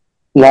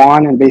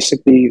lawn, and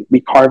basically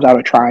we carved out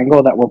a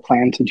triangle that we'll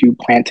plan to do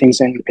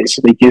plantings in,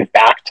 basically give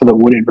back to the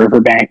wooded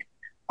riverbank.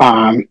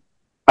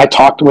 I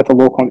talked with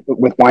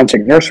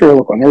Winesec Nursery, a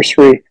local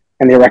nursery,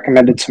 and they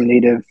recommended some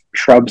native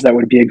shrubs that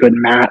would be a good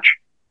match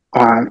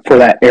for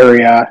that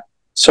area.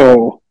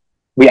 So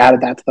we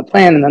added that to the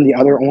plan, and then the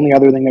only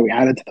other thing that we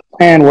added to the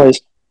plan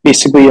was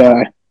basically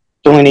a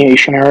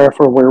delineation area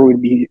for where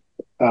we'd be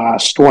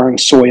storing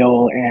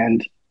soil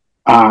and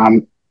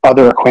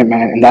other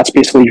equipment, and that's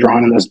basically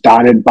drawn in this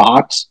dotted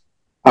box.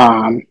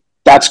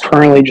 That's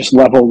currently just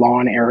level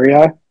lawn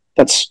area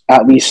that's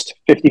at least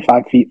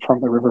 55 feet from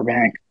the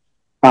riverbank.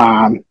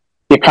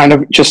 It kind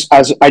of just,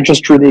 as I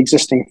just drew the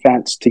existing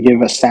fence to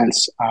give a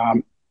sense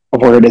of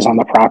where it is on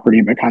the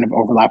property, but kind of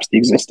overlaps the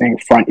existing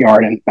front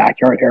yard and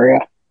backyard area.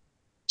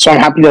 So I'm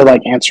happy to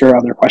like answer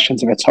other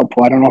questions if it's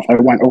helpful. I don't know if I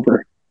went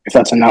over, if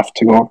that's enough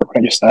to go over what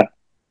I just said.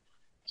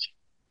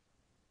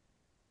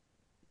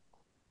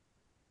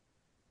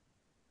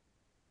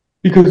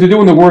 Because they're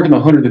doing the work in the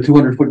 100 to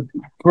 200 foot,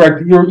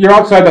 correct? You're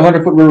outside the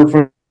 100-foot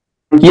riverfront.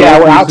 Yeah,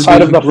 we're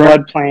outside of the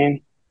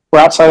floodplain. We're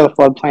outside of the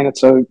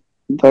floodplain.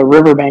 The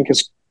riverbank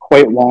is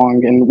quite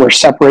long, and we're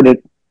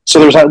separated. So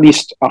there's at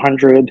least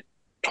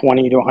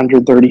 120 to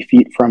 130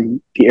 feet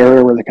from the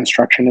area where the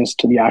construction is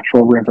to the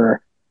actual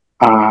river.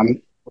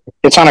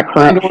 It's on a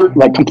current,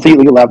 like,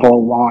 completely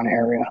level lawn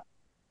area.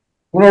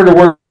 In order to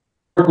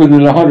work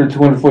within the 100,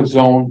 200 foot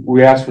zone,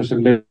 we asked for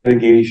some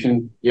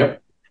mitigation.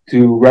 Yep.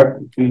 To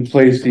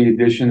replace the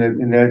addition,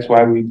 and that's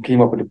why we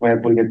came up with the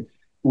plan, putting it,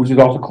 which is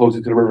also closer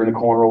to the river in the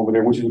corner over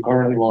there, which is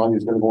currently long,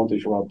 is going to go into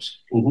shrubs.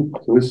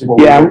 So this is what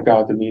we worked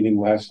out at the meeting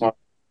last night.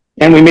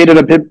 And we made it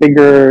a bit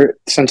bigger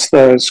since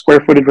the square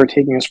footage we're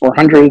taking is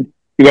 400.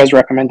 You guys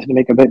recommended to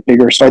make it a bit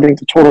bigger. So I think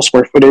the total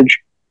square footage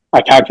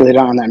I calculated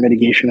on that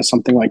mitigation is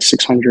something like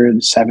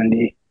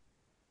 670.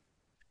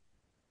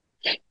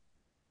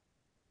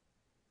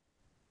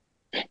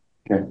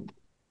 Okay.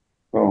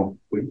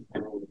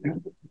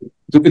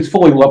 So it's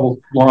fully level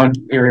lawn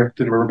area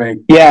to the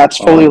riverbank. Yeah, it's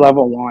fully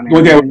level lawn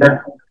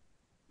area.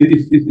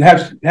 It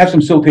has some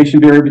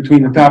siltation area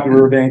between the top of the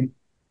riverbank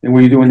and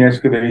where you're doing the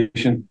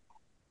excavation.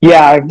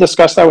 Yeah, I've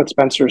discussed that with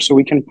Spencer, so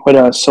we can put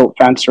a silt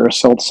fence or a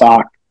silt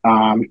sock,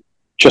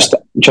 just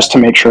to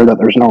make sure that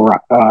there's no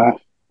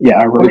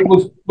It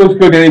looks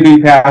good to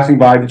anybody passing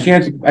by. The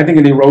chance, I think,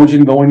 of the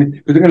erosion going,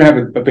 because they're going to have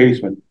a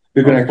basement.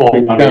 They're going to fall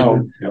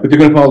down, but they're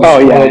going to fall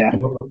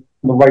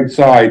on the right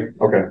side.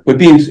 Okay.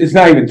 But it's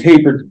not even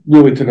tapered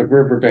really to the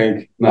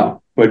riverbank.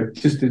 No. But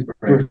just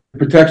for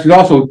protection.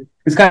 Also,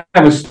 it's kind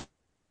of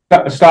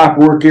a stop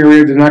work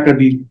area. They're not going to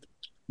be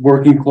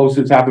working close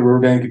to the top of the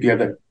riverbank if you have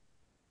that.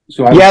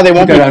 So they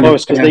won't be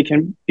close because they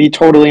can be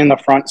totally in the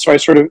front. So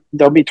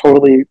they'll be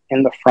totally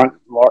in the front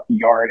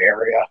yard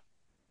area.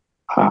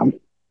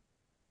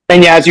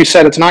 And yeah, as you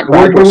said, it's not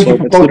gradual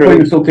slope. It's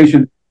literally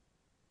siltation.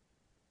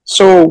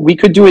 So we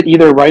could do it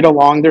either right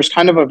along. There's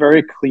kind of a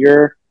very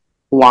clear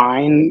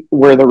line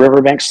where the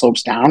riverbank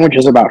slopes down, which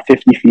is about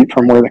 50 feet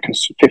from where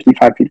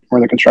 55 feet from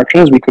where the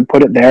construction is. We could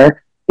put it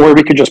there, or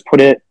we could just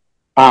put it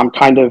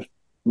kind of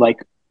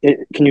like,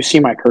 can you see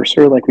my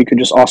cursor? Like we could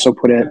just also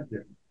put it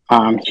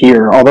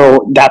here,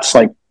 although that's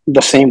like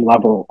the same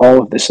level.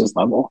 All of this is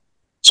level.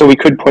 So we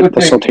could put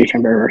the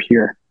siltation barrier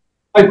here.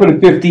 I put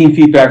it 15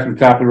 feet back from the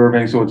top of the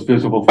riverbank so it's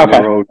visible from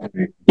the road.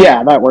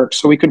 Yeah, that works.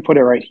 So we could put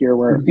it right here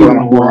where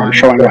I'm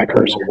showing my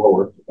cursor.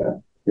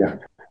 Yeah.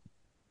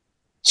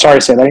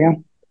 Sorry, say that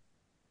again.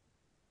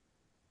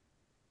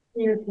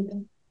 Can you repeat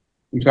that?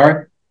 I'm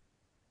sorry?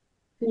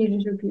 Can you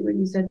just repeat what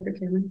you said for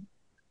Cameron?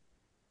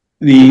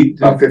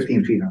 About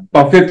 15 feet.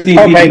 About 15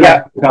 okay, feet.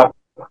 Yeah.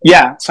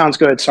 Yeah, sounds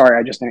good. Sorry,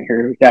 I just didn't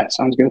hear you. Yeah,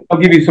 sounds good. I'll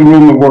give you some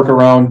room to work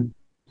around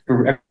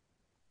for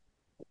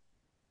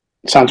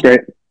sounds great.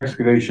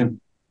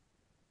 Excavation.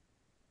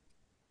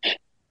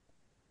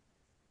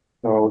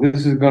 So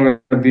this is going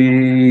to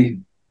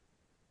be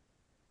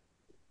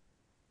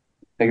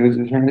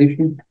negative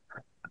determination.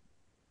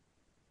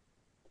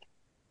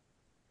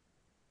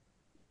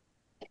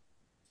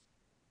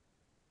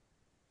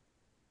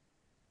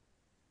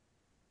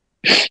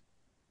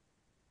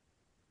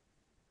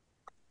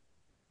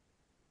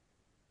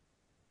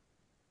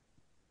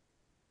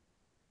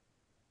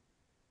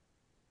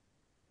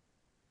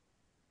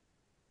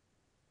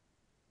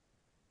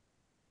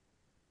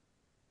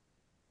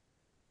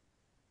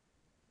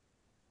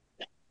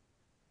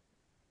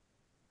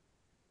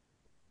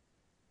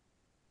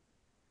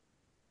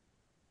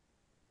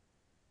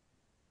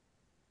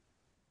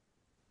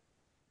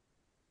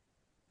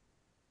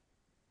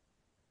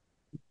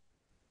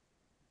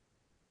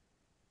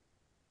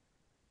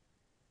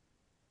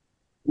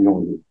 you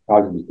know, the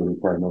positive is going to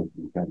require no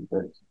consent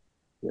first.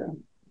 Yeah.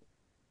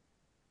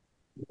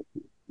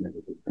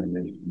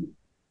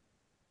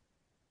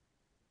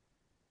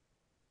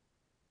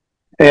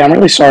 Hey, I'm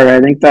really sorry.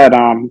 I think that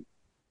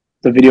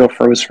the video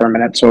froze for a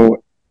minute.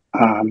 So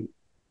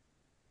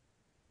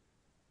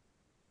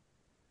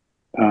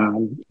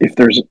if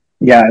there's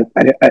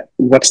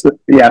what's the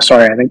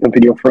sorry, I think the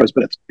video froze,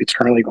 but it's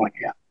currently going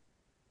again.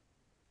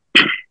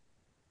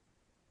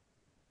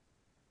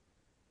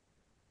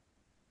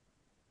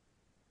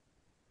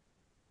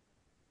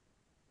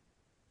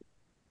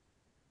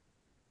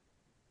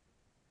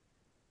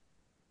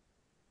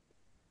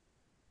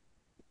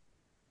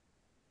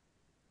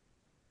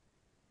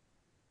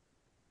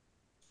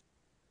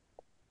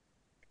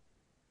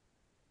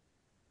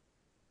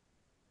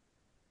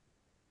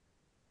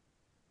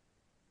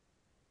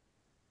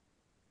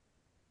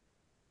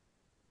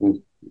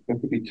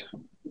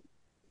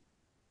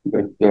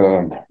 But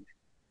the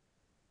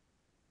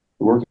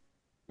work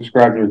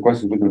described in the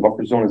request within the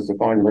buffer zone is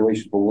defined in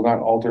relation, but will not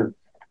alter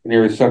an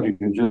area subject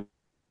to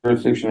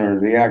jurisdiction under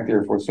the act.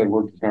 Therefore, said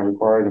work does not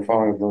require the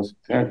following of those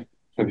consent,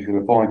 subject to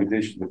the following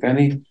conditions, if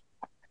any.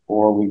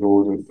 Or we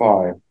go to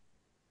 5.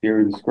 The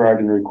area described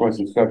in the request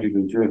is subject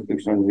to the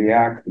jurisdiction under the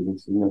act, because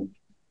it's in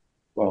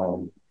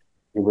the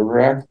River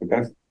Act, but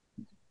that's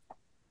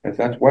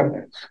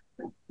wetlands.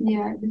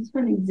 Yeah, this is for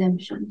an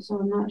exemption, so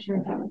I'm not sure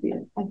if that would be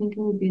it. I think it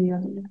would be the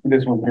other one.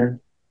 This one here.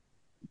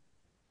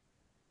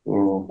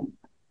 So.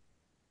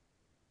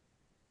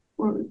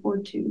 Or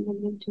 2,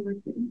 maybe 2 or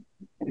 3.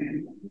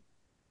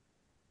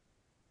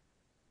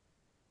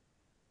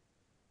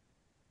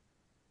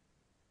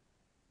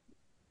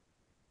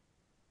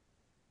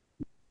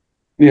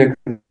 Yeah.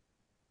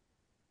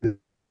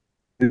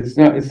 It's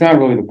not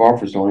really the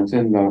buffer zone, it's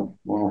in the,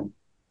 well,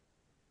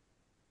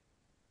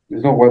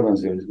 there's no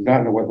wetlands there. It's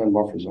not in the wetland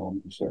buffer zone,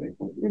 per se.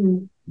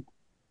 Mm-hmm.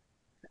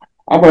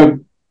 I'm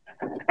gonna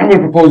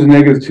propose a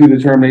 -2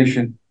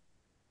 determination.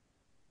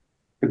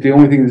 But the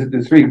only thing is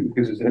the 3,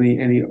 because there's any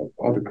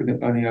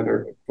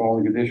other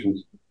following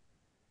conditions.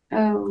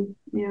 Oh,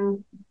 yeah.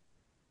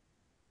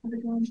 It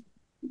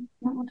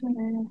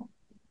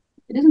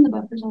is in the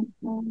buffer zone.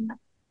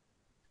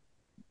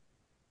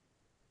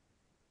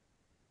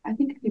 I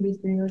think it could be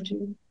 3 or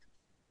 2.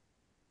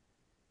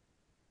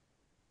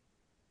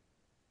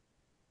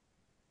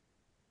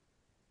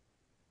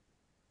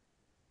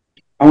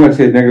 I'm going to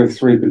say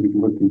 -3 because we can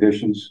put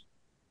conditions.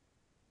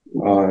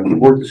 The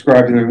work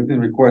described in the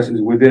request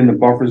is within the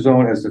buffer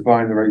zone as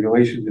defined in the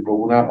regulations, but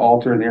will not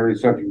alter an area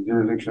subject to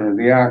jurisdiction of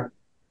the act.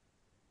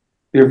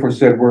 Therefore,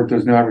 said work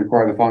does not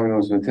require the following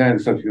notice of intent,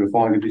 subject to the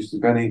following conditions,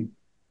 if any.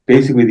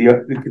 Basically,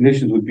 the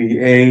conditions would be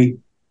A,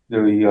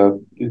 the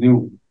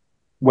new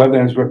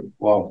wetlands,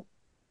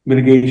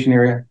 mitigation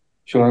area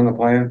shown on the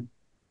plan.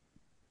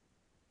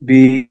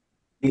 B,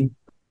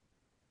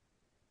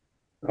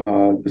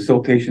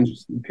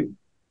 facilitations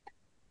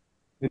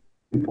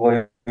in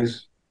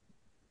place.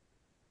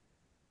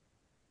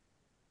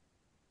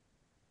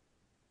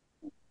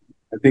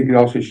 I think it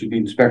also should be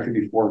inspected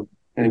before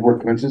any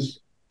work commences.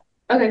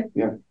 Okay.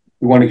 Yeah,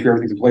 we want to make sure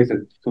everything's in place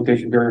at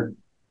flotation barrier.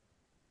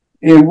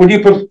 And would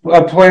you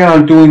plan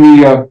on doing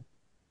the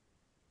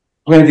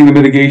planting the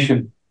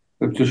mitigation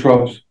of the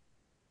shrubs?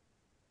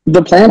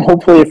 The plan,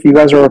 hopefully, if you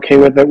guys are okay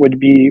with it, would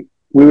be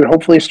we would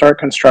hopefully start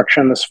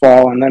construction this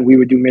fall, and then we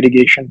would do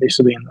mitigation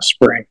basically in the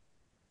spring.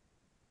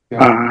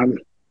 Yeah.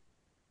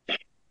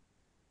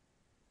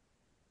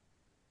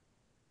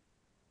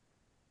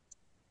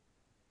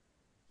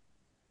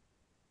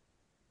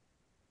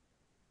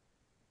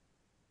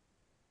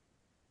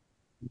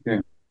 Okay.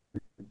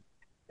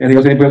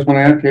 Anybody else want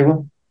to add,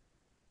 Kayla?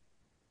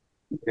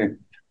 Okay.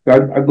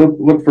 So I'd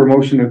look for a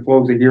motion to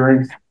close the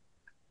hearing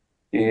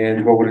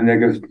and go with a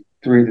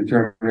 -3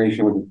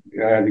 determination with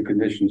the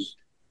conditions.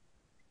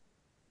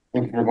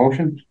 Looking for a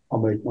motion? I'll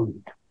make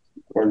one.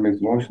 Gordon makes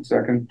a motion,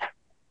 second.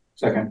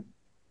 Second.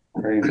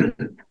 Right.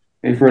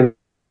 Any further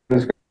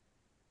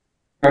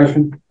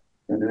discussion?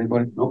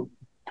 Anybody? Nope.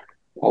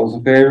 All those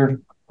in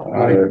favor?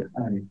 Aye.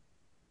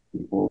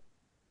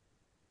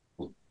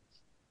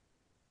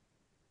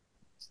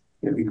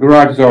 Yeah, the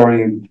garage is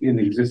already in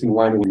the existing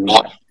line.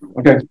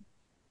 Okay.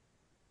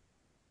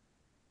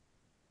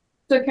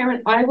 So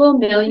Cameron, I will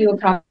mail you a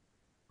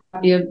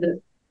copy of this.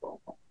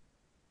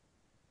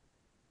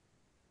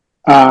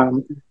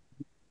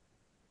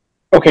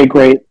 Okay,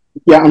 great.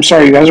 Yeah, I'm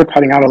sorry you guys are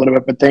cutting out a little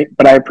bit,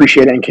 but I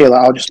appreciate it. And Kayla,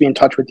 I'll just be in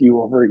touch with you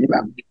over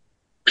email.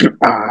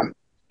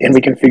 And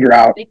we can figure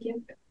out. Thank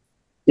you.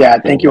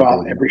 Yeah, thank you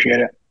all. I appreciate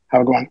it.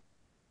 Have a good one.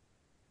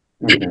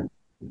 Okay.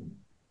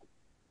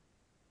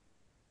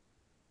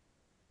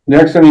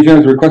 Next on the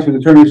agenda is a request for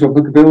determination of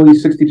applicability,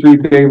 63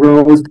 Bay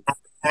Road.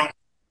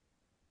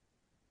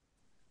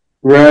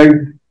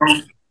 Greg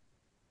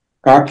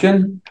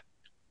Coction?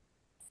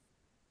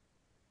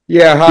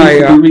 Yeah,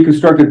 hi.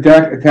 Reconstruct a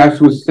deck attached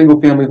to a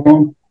single-family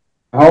home.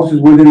 The house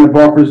is within the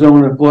buffer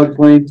zone of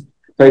floodplain.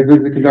 Site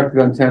visit conducted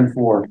on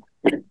 10/4.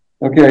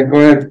 Okay, go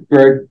ahead,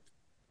 Greg.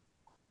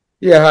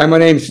 Yeah, hi, my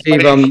name's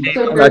Steve. I'm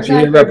So actually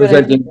here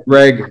representing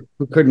Greg,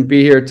 who couldn't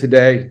be here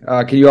today.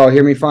 Can you all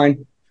hear me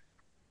fine?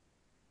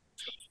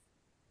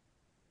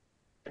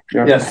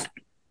 Yes.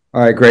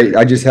 All right, great.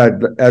 I just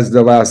had, as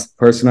the last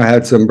person, I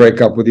had some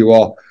breakup with you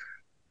all.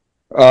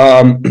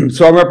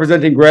 So I'm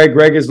representing Greg.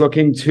 Greg is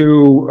looking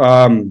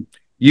to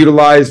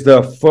utilize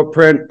the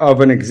footprint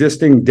of an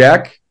existing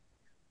deck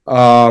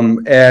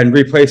and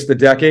replace the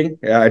decking.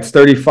 It's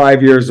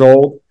 35 years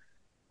old.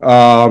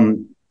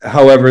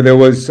 However, there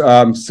was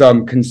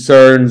some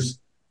concerns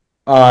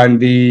on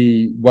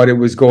what it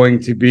was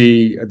going to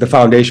be, the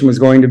foundation was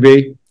going to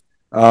be,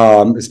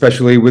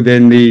 especially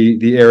within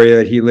the area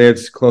that he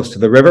lives close to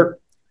the river.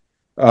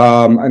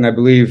 And I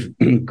believe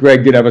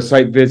Greg did have a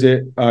site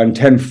visit on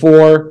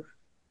 10/4,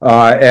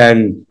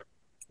 and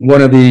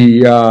one of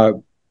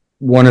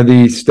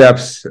the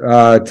steps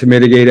to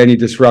mitigate any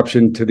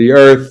disruption to the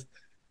earth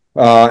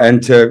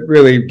and to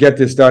really get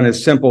this done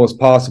as simple as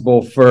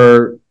possible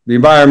for the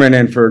environment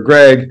and for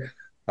Greg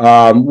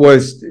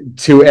was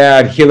to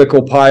add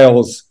helical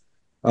piles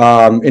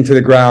into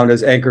the ground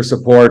as anchor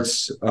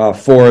supports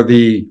for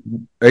the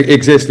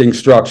existing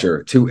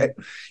structure to,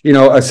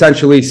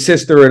 essentially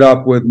sister it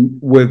up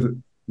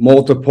with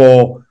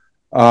multiple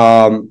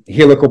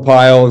helical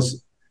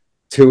piles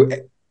to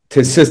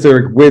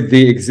sister with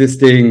the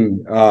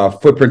existing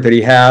footprint that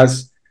he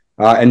has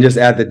and just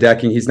add the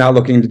decking. He's not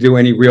looking to do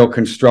any real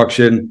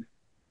construction,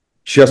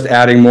 just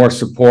adding more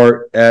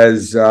support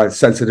as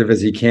sensitive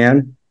as he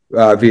can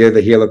via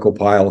the helical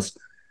piles.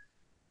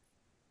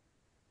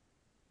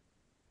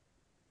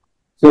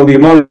 So the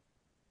amount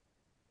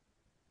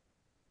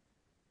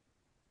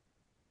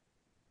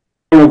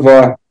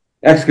of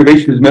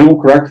excavation is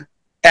minimal, correct?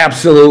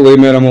 Absolutely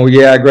minimal.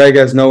 Yeah, Greg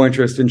has no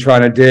interest in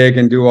trying to dig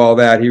and do all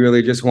that. He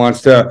really just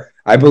wants to,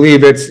 I believe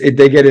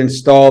they get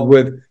installed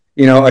with,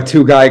 a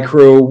 2-guy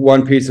crew,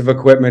 one piece of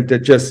equipment that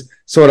just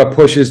sort of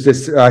pushes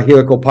this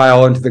helical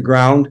pile into the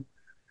ground.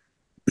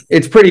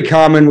 It's pretty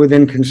common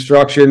within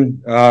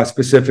construction,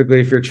 specifically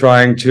if you're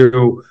trying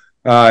to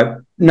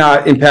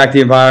not impact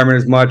the environment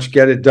as much,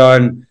 get it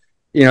done,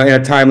 in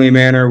a timely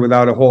manner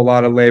without a whole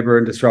lot of labor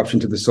and disruption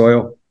to the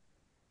soil.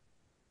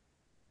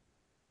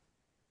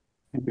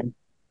 A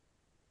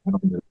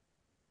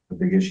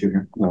big issue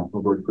here. No,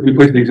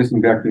 replace the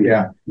existing deck.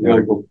 Yeah.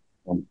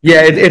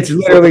 Yeah, it's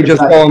literally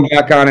just going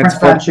back on its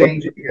footprint's not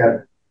changing.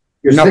 Yeah.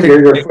 Your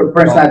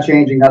footprint's not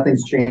changing.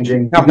 Nothing's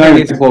changing.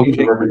 Nothing's close to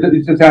the river.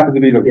 It just happens to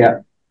be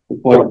the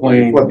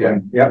floodplain.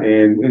 Yeah.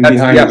 And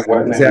behind the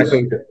wetlands.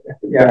 Exactly.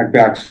 Yeah.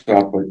 Backs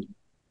up, but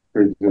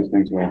for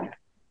existing as well.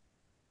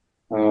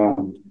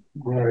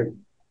 Right.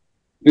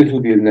 This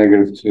would be a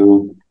negative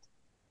too.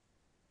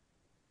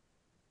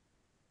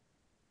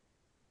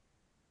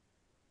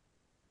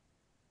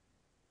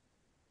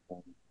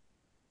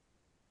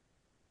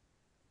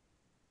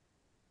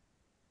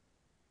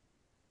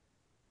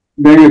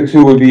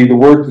 -2 would be the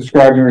work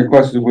described and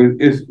requested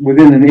is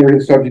within an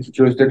area subject to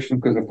jurisdiction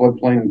because the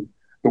floodplain,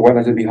 the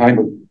wetlands are behind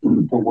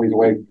but ways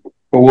away.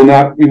 But will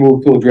not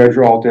remove fill, dredge,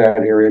 or alter that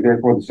area.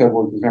 Therefore, the said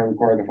work does not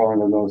require the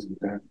following notice of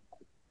that.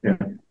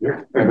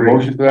 Yeah. Have a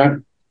motion for that?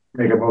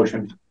 Make a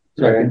motion.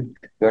 Second.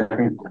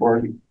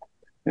 Corey.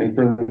 Any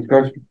further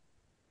discussion?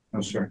 No,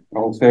 sir.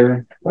 All in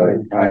favor?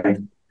 Aye.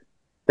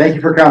 Thank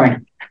you for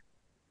coming.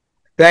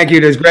 Thank you.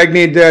 Does Greg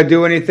need to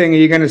do anything? Are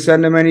you going to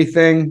send him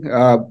anything?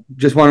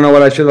 Just want to know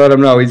what I should let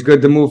him know. He's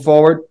good to move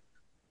forward?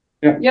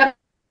 Yeah. Yep.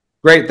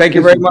 Great. Thank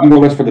you very much. No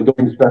list for the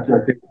building inspector,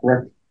 I think,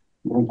 correct?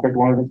 Building inspector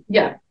wanted it?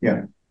 Yeah.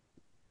 Yeah.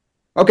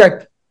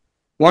 Okay.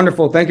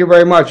 Wonderful. Thank you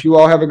very much. You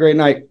all have a great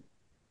night.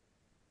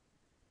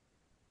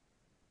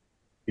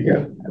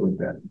 Yeah, I would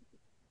bet.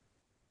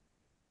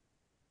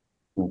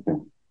 Okay.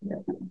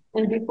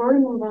 And before we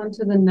move on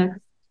to the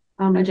next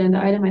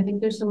agenda item, I think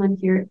there's someone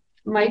here.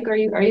 Mike, are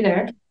you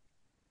there?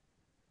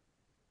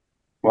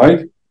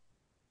 Mike?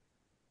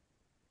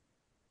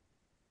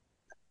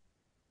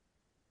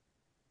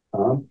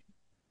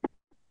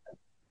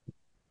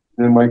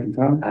 Then Mike and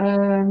Tom?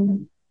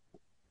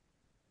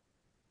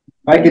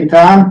 Mike and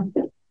Tom?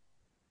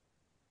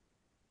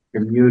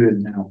 You're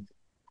muted now.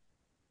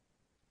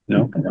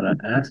 No, I'm gonna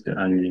ask it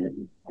on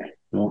you.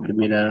 Won't give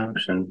me that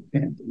option.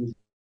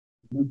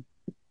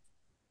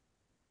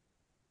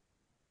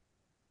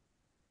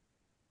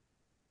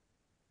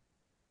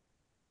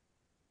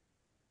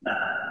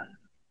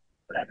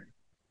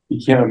 You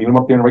can't unmute him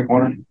up there in the right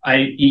corner?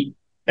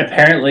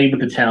 Apparently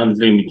with the town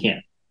Zoom you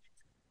can't.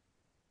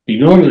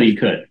 Normally you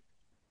could.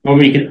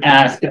 Normally you could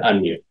ask to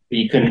unmute, but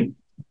you couldn't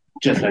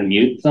just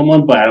unmute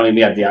someone, but I don't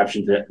even have the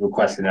option to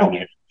request an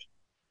unmute.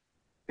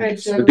 Right,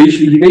 so But they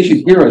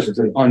should hear us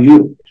on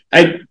you.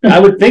 I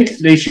would think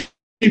they should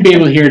be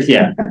able to hear us,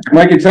 yeah.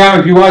 Mike and Tom,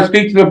 if you want to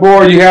speak to the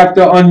board, you have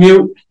to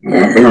unmute.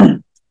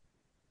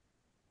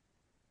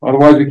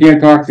 Otherwise, we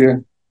can't talk to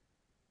you.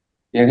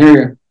 Can't hear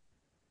you.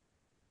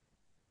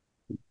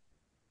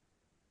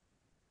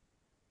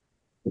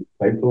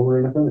 Type over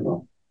or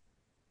anything?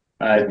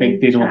 I think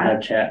they don't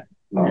have chat.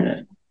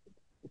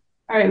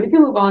 all right, we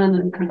can move on and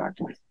then come back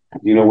to it.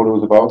 Do you know what it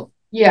was about?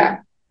 Yeah.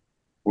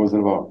 What was it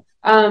about?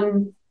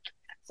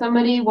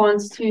 somebody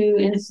wants to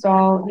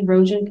install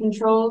erosion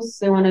controls.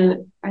 They want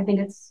to, I think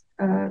it's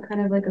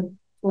kind of like a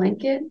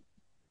blanket,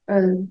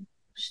 not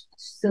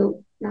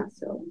silt.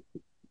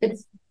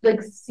 It's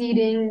like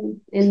seeding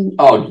in.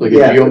 Oh, like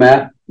a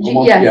geomat?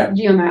 Yes,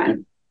 geomat.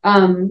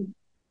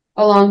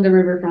 Along the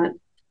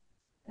riverfront.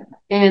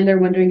 And they're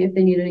wondering if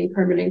they need any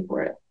permitting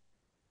for it.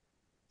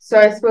 So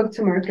I spoke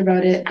to Mark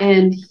about it,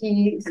 and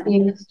he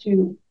seems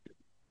to,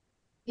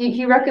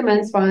 he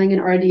recommends filing an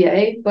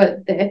RDA, but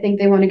I think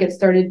they want to get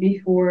started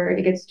before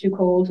it gets too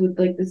cold with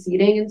like the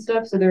seeding and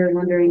stuff. So they're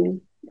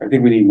wondering. I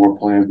think we need more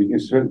plans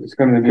because it's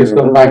going to be. Because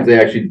sometimes they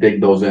actually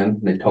dig those in,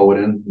 they tow it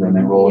in, and then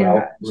they roll it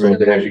out. So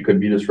they actually could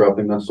be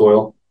disrupting the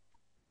soil.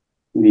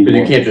 Because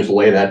you can't just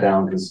lay that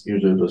down, because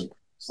usually it'll just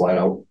slide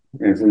out.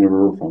 And it's in the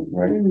riverfront,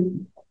 right?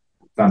 Mm-hmm.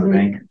 It's on the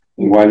bank.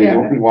 Why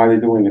are they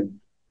doing it?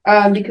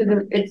 Because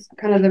it's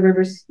kind of the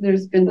rivers,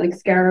 there's been like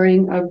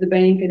scouring of the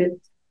bank and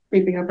it's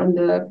creeping up on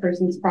the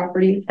person's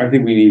property. I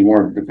think we need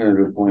more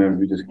definitive plans.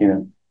 We just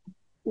can't.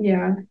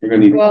 Yeah. We're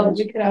gonna need. Well,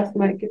 we could ask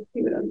Mike if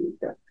he would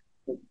understand.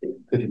 If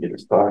you get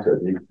his thoughts, I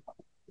think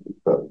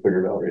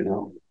figure it out right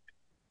now.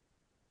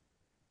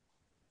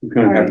 We're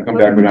gonna have to come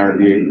back with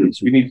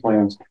RDA. We need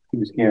plans. We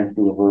just can't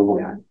do a verbal.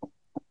 Yeah.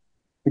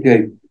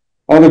 Okay.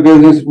 Other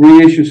business,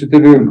 reissue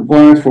certificate of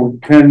compliance for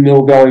 10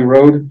 Mill Valley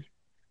Road.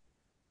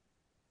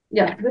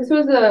 Yeah, this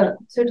was a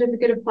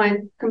certificate of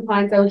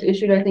compliance that was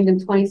issued, I think, in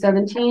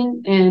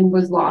 2017 and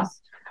was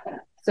lost.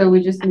 So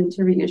we just need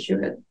to reissue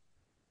it.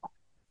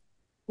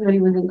 Somebody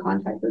was in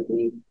contact with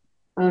me.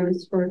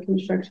 It's for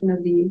construction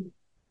of the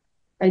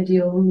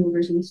ideal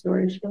movers and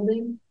storage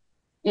building.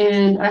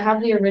 And I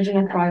have the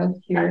original file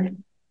here.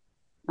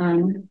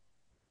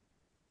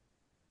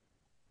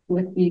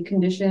 With the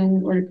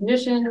order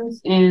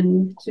conditions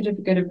and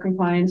certificate of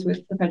compliance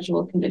with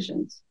perpetual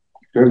conditions.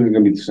 Everything's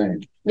gonna be the same.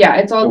 Yeah,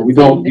 it's all. So we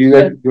don't do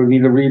that. You don't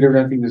need a reader.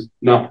 I think this.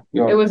 No.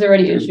 It was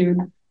already issued.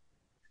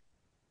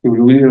 Do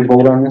we need to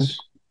vote on this?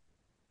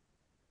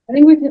 I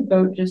think we could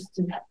vote just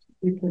to.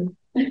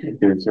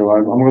 Okay, so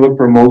I'm gonna look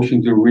for a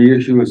motion to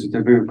reissue a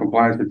certificate of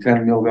compliance for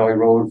 10 Mill Valley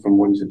Road from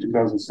what is it,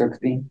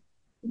 2016?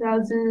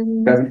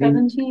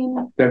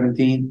 2017.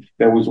 17,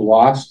 that was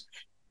lost.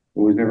 It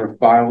was never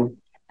filed.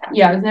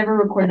 Yeah, it was never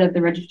recorded at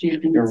the registry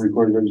of deeds. Never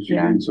recorded registry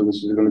of deeds, so this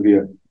is gonna be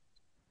a.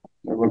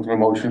 I look for a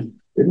motion.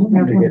 Didn't we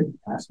have to get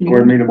last meeting?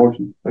 Gordon made a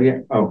motion. Oh, yeah.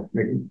 Oh,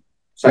 maybe.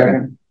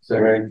 Second.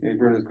 Right, any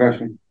further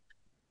discussion?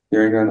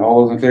 Hearing none,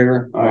 all those in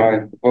favor?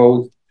 Aye.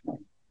 Opposed?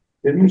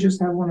 Didn't we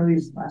just have one of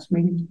these last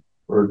meeting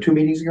or 2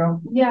 meetings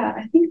ago? Yeah,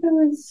 I think that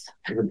was.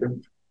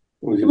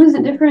 It was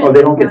a different. Oh,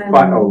 they don't get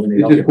filed.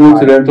 It's just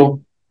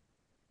coincidental.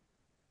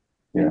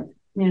 Yeah.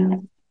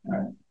 All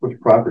right. Which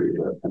property is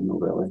that in Mill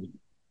Valley?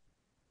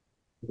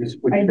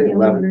 Ideal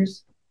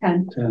numbers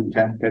 10.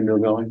 10 Mill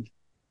Valley.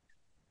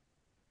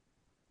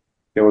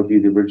 That would be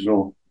the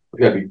original. It's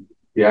gotta be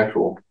the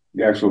actual.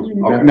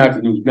 Okay. Not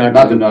the new,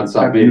 not the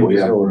non-stop vehicle,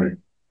 yeah. Right.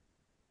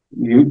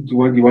 You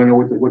want to know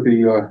what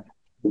the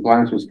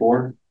compliance was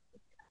for?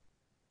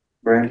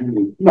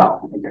 Brandon?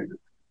 No.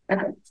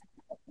 Okay.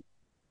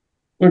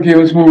 Okay,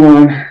 let's move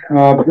on.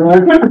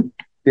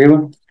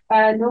 Taylor?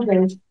 No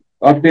good.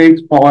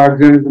 Updates, Paul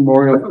Alexander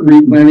Memorial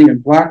Tree Planting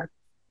and Plaque.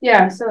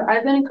 Yeah, so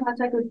I've been in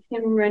contact with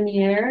Kim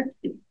Renier.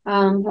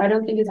 I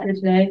don't think it's here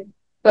today,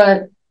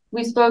 but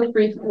we spoke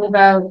briefly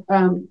about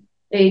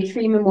a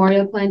tree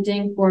memorial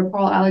planting for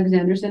Paul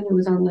Alexanderson, who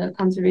was on the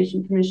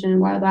Conservation Commission a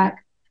while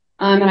back.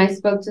 And I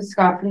spoke to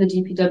Scott from the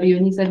DPW,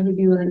 and he said he'd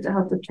be willing to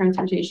help with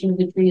transportation of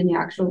the tree and the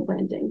actual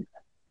planting.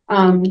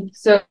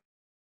 So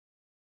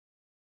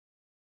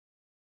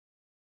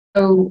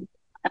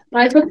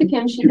when I spoke to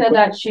Kim, she said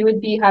that she would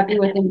be happy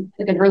with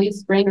like an early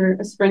spring or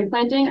a spring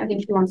planting. I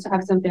think she wants to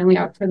have some family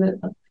out for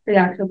the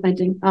actual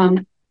planting.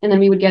 And then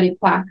we would get a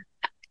plaque.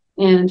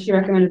 And she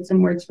recommended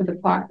some words for the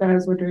plaque, but I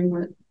was wondering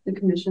what the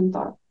commission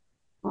thought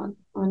on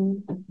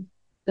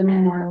the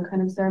memorial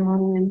kind of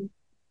ceremony and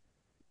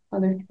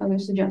other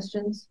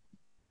suggestions.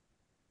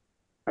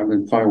 I've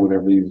been fine with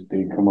whatever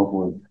they come up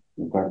with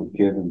with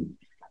kid and.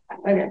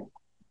 Okay.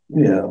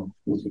 Yeah,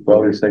 it's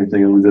probably the same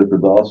thing we did for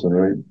Dawson,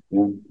 right?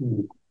 Yeah.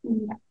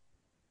 Mm-hmm.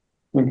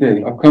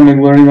 Okay,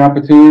 upcoming learning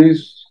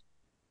opportunities.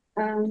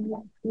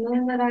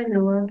 None that I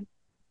know of.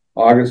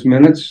 August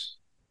minutes.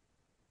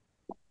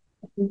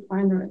 I can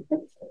find the right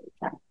picture.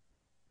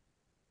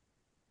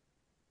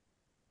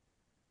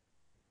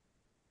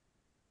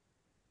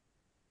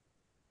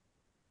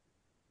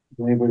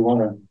 Anybody want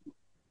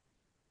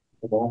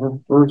to go over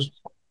first?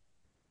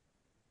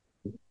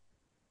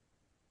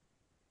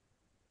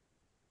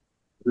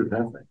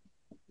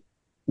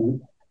 Mm-hmm.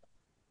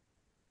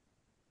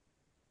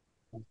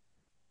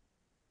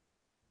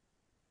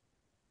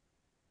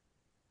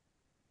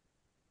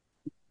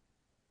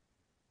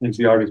 It's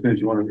the August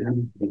minutes you want to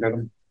look at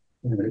them.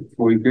 All right.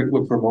 We could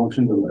look for a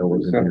motion to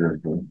accept.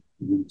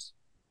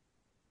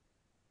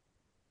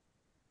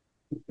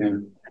 Okay.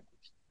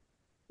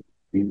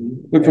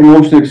 Look for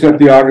motion to accept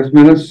the August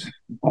minutes.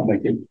 I'll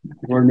make it.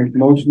 Want to make the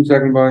motion,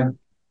 second by?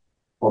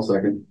 I'll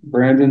second.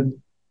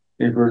 Brandon.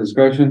 Any further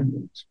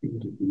discussion? I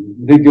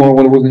think the only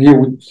one that wasn't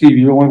here, Steve,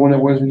 you're the only one that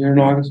wasn't here in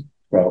August?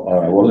 Well,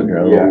 I wasn't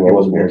here. Yeah, he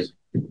wasn't here.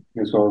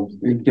 So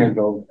you can't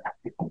go.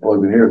 I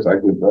wasn't here, so I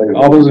could.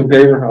 All those in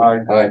favor? Aye.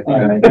 Aye.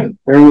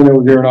 Everyone that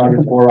was there in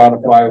August, 4 out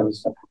of 5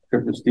 was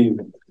good for Steve.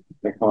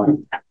 That's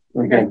fine.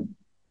 Okay.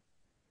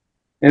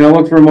 And I'll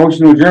look for a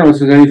motion to adjourn. If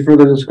there's any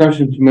further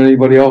discussion from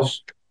anybody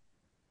else.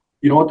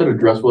 You know what that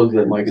address was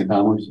that Mike and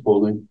Tom were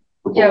supposing?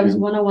 Yeah, it was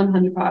 101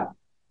 Honey Pot.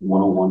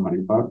 101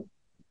 Honey Pot?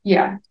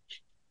 Yeah.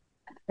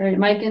 All right,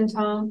 Mike and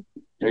Tom.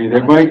 Are you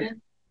there, Mike?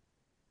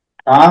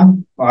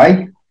 Tom,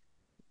 Mike?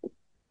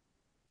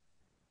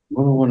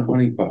 101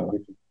 Honey Pot.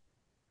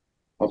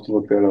 I'll have to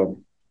look that up.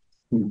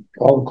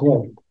 Call the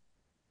club.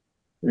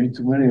 There ain't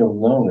too many of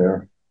them down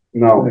there.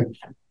 No.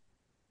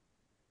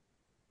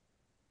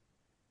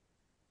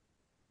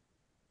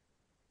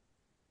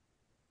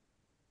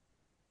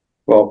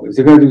 Well, if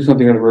they're gonna do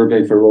something on the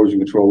road for erosion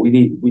control, we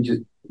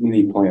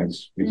need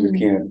plans. We just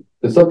can't.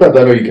 There's stuff that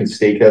better you can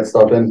stake that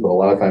stuff in, but a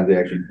lot of times they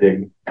actually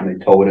dig and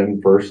they tow it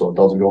in first so it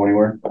doesn't go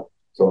anywhere.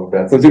 So if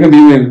that's. If they're gonna be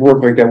doing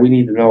work like that, we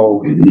need to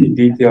know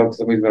details.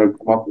 Somebody's gonna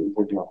come up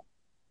with, you know.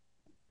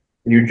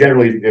 You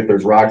generally, if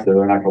there's rocks there,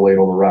 they're not gonna lay it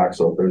over rocks,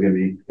 so if there's gonna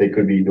be, they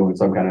could be doing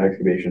some kind of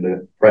excavation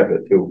to prep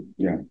it too.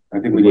 Yeah, I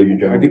think we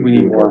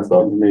need more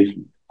stuff.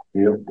 information.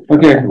 Yep.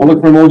 Okay, I'll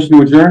look for a motion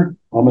to adjourn.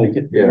 I'll make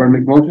it. You wanna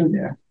make a motion?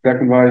 Yeah.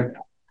 Second by,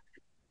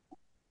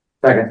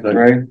 Second.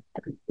 right?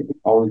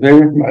 All in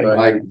favor?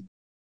 Aye.